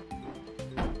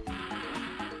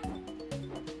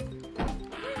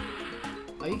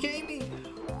 Are you kidding me?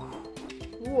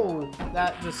 Whoa,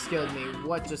 that just scared me.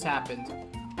 What just happened?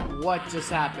 What just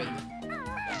happened?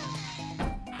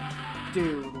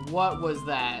 Dude, what was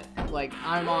that? Like,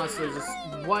 I'm honestly just...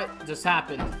 What just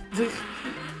happened?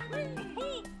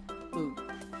 Ooh.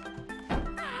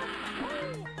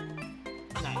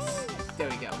 Nice. There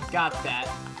we go. Got that.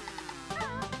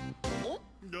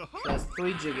 That's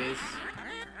 3 jiggies.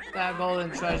 That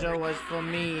golden treasure was for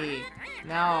me.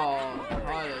 Now,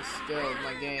 hardest skill of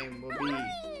my game will be...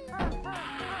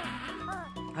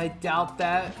 I doubt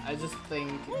that. I just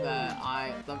think that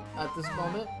at this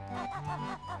moment,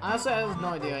 honestly, I have no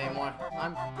idea anymore.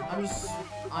 I'm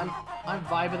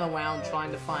vibing around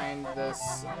trying to find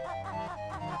this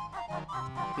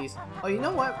piece. Oh, you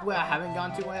know what? Where I haven't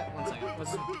gone to yet? One second. Let me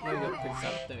go pick this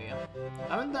up. There we go.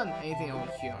 I haven't done anything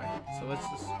over here, so let's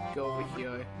just go over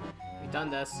here. We've done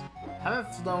this.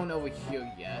 Haven't flown over here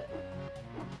yet.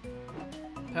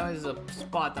 Apparently there's a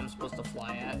spot I'm supposed to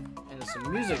fly at, and there's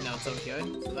some music notes over here,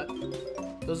 so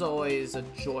those are always a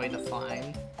joy to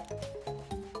find.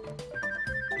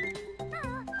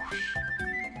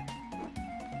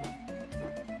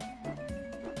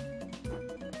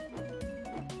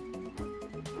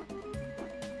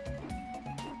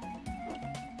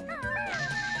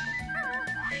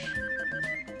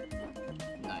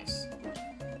 Nice.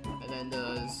 And then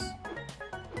there's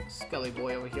Skelly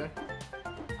Boy over here.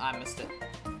 I missed it.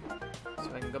 So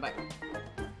I can go back.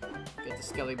 Get the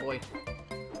Skelly Boy.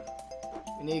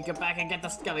 We need to get back and get the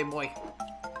Skelly Boy.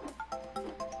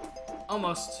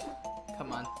 Almost.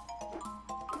 Come on.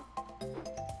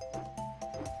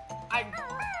 I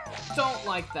don't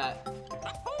like that.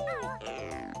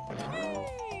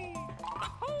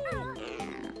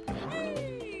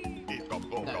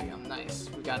 There we go. Nice.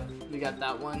 We got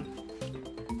that one.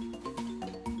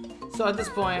 So at this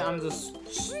point, I'm just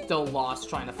still lost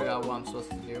trying to figure out what I'm supposed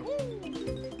to do.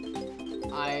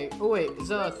 Oh wait, is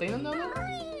there a thing on there?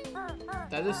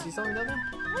 Did I just see something down there?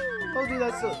 Oh dude,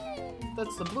 that's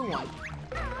the blue one.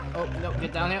 Oh, no,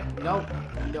 get down here. Nope,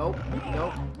 nope,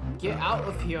 nope. Get out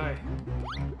of here.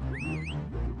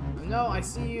 No, I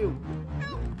see you.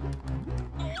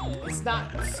 He's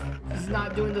not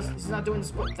doing this, he's not doing the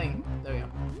split thing. There we go.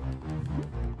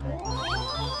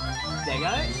 There,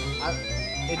 got it?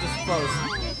 It just froze.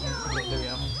 Okay, there we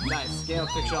go. Nice, scale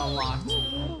picture unlocked.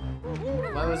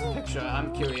 What was the picture?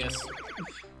 I'm curious.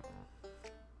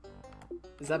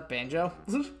 Is that Banjo?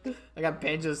 I got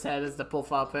Banjo's head as the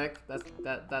profile pic.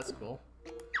 That's cool.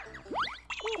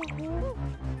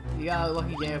 You got a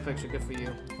lucky gamer picture, good for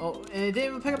you. Oh, and it didn't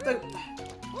even pick up the...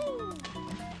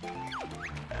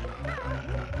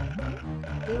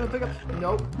 Didn't even pick up...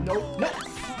 Nope, nope, nope!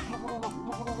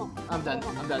 I'm done.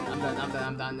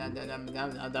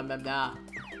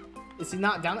 Is he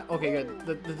not down there? Okay, good.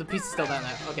 The piece is still down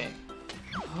there. Okay.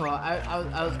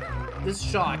 Oh, this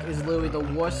shock is literally the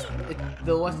worst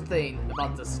thing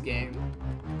about this game.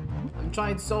 I'm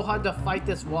trying so hard to fight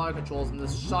this water controls, and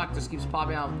this shock just keeps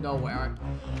popping out of nowhere.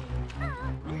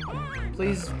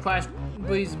 Please, Crash.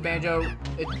 Please, Banjo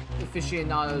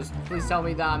aficionados. Please tell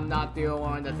me that I'm not the only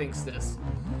one that thinks this.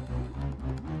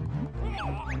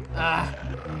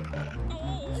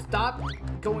 Stop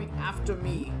going after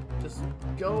me. Just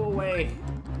go away.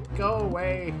 Go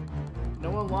away.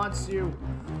 No one wants you.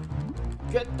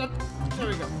 Get the... There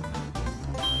we go.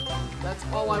 That's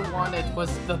all I wanted was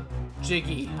the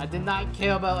Jiggy. I did not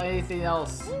care about anything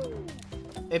else.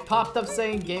 It popped up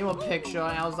saying game of picture,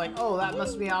 and I was like, oh, that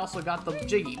must mean I also got the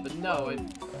Jiggy. But no, it...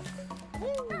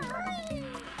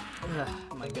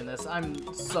 my goodness,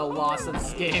 I'm so lost in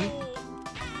this game.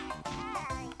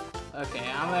 Okay,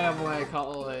 I'm gonna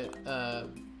call it, a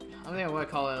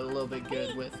little bit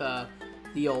good with,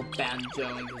 the old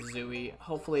Banjo and Kazooie.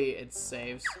 Hopefully it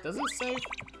saves. Does it save?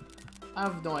 I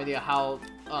have no idea how,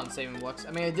 saving works.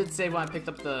 I mean, it did save when I picked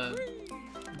up the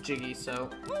Jiggy, so...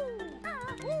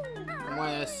 I'm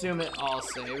gonna assume it all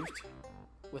saved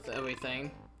with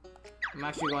everything. I'm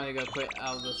actually going to go quit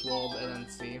out of this world and then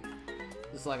see.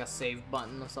 This is like a save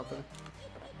button or something.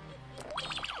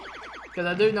 Because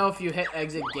I do know if you hit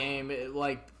exit game, it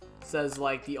like says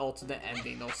like the alternate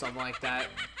ending or something like that.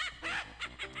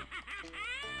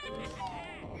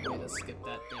 Let me just skip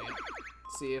that thing.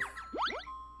 See if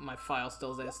my file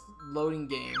still says loading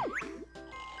game.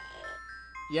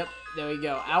 Yep, there we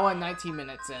go. Hour and 19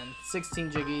 minutes in.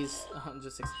 16 jiggies,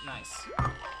 106. Nice.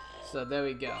 So there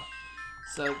we go.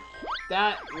 So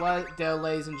that,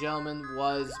 ladies and gentlemen,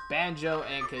 was Banjo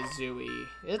and Kazooie.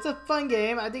 It's a fun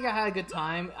game. I think I had a good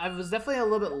time. I was definitely a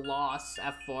little bit lost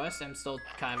at first. I'm still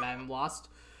kind of am lost.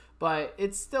 But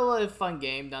it's still a fun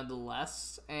game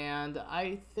nonetheless. And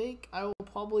I think I will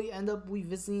probably end up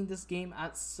revisiting this game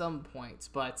at some point.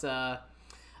 But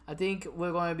I think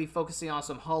we're going to be focusing on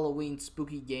some Halloween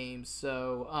spooky games.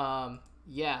 So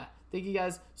yeah. Thank you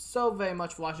guys so very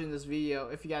much for watching this video.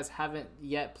 If you guys haven't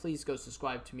yet, please go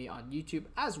subscribe to me on YouTube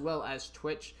as well as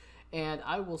Twitch. And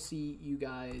I will see you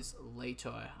guys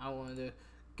later. I wanted to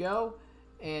go,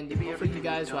 and hopefully you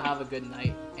guys will have a good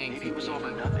night and keep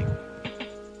gaming.